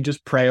they let you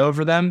just pray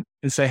over them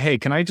and say, hey,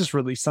 can I just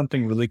release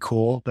something really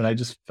cool that I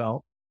just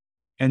felt?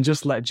 And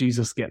just let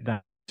Jesus get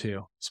that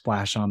too,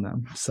 splash on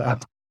them. So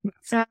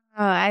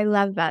I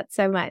love that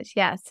so much.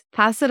 Yes.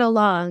 Pass it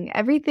along.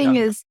 Everything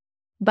is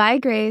by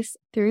grace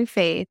through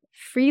faith.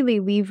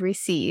 Freely we've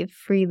received,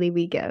 freely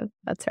we go.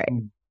 That's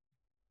right.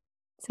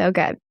 So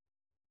good.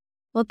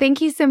 Well,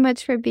 thank you so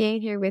much for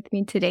being here with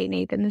me today,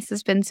 Nathan. This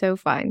has been so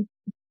fun.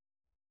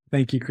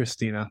 Thank you,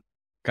 Christina.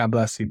 God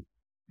bless you.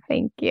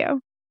 Thank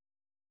you.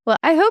 Well,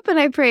 I hope and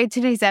I pray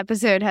today's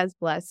episode has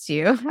blessed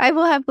you. I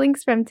will have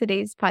links from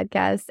today's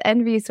podcast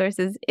and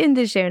resources in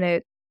the show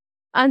notes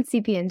on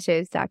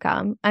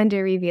cpnshows.com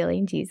under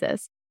Revealing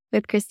Jesus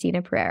with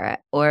Christina Pereira,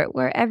 or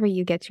wherever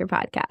you get your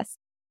podcasts.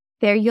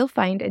 There you'll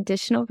find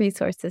additional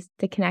resources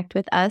to connect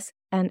with us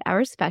and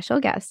our special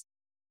guest,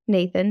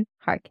 Nathan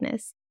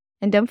Harkness.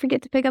 And don't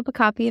forget to pick up a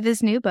copy of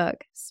his new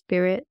book,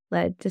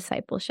 Spirit-Led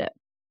Discipleship.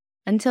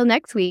 Until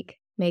next week,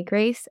 may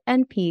grace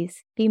and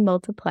peace be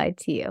multiplied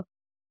to you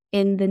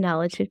in the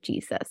knowledge of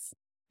Jesus.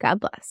 God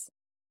bless.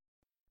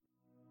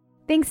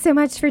 Thanks so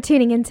much for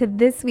tuning into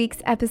this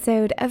week's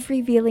episode of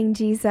Revealing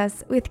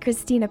Jesus with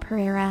Christina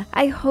Pereira.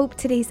 I hope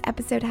today's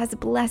episode has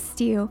blessed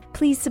you.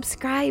 Please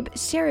subscribe,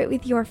 share it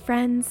with your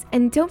friends,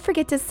 and don't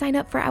forget to sign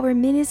up for our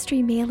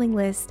ministry mailing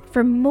list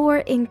for more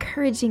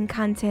encouraging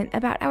content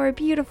about our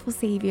beautiful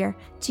Savior,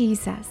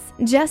 Jesus.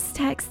 Just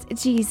text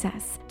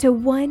Jesus to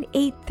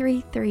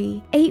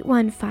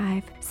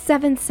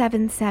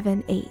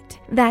 1-833-815-7778.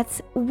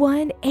 That's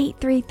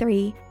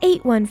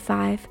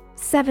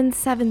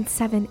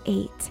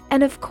 1-833-815-7778.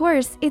 And of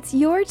course, it's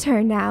your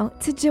turn now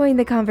to join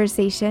the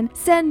conversation.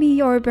 Send me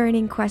your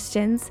burning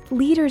questions,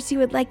 leaders you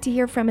would like to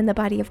hear from in the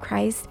body of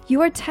Christ,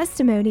 your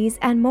testimonies,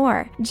 and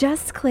more.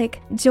 Just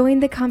click Join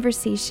the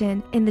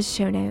Conversation in the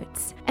show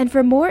notes. And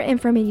for more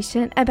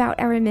information about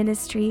our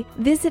ministry,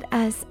 visit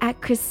us at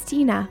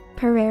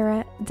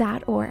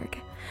ChristinaPereira.org.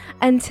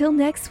 Until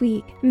next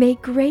week, may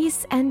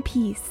grace and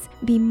peace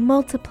be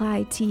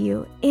multiplied to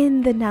you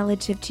in the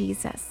knowledge of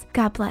Jesus.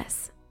 God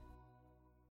bless.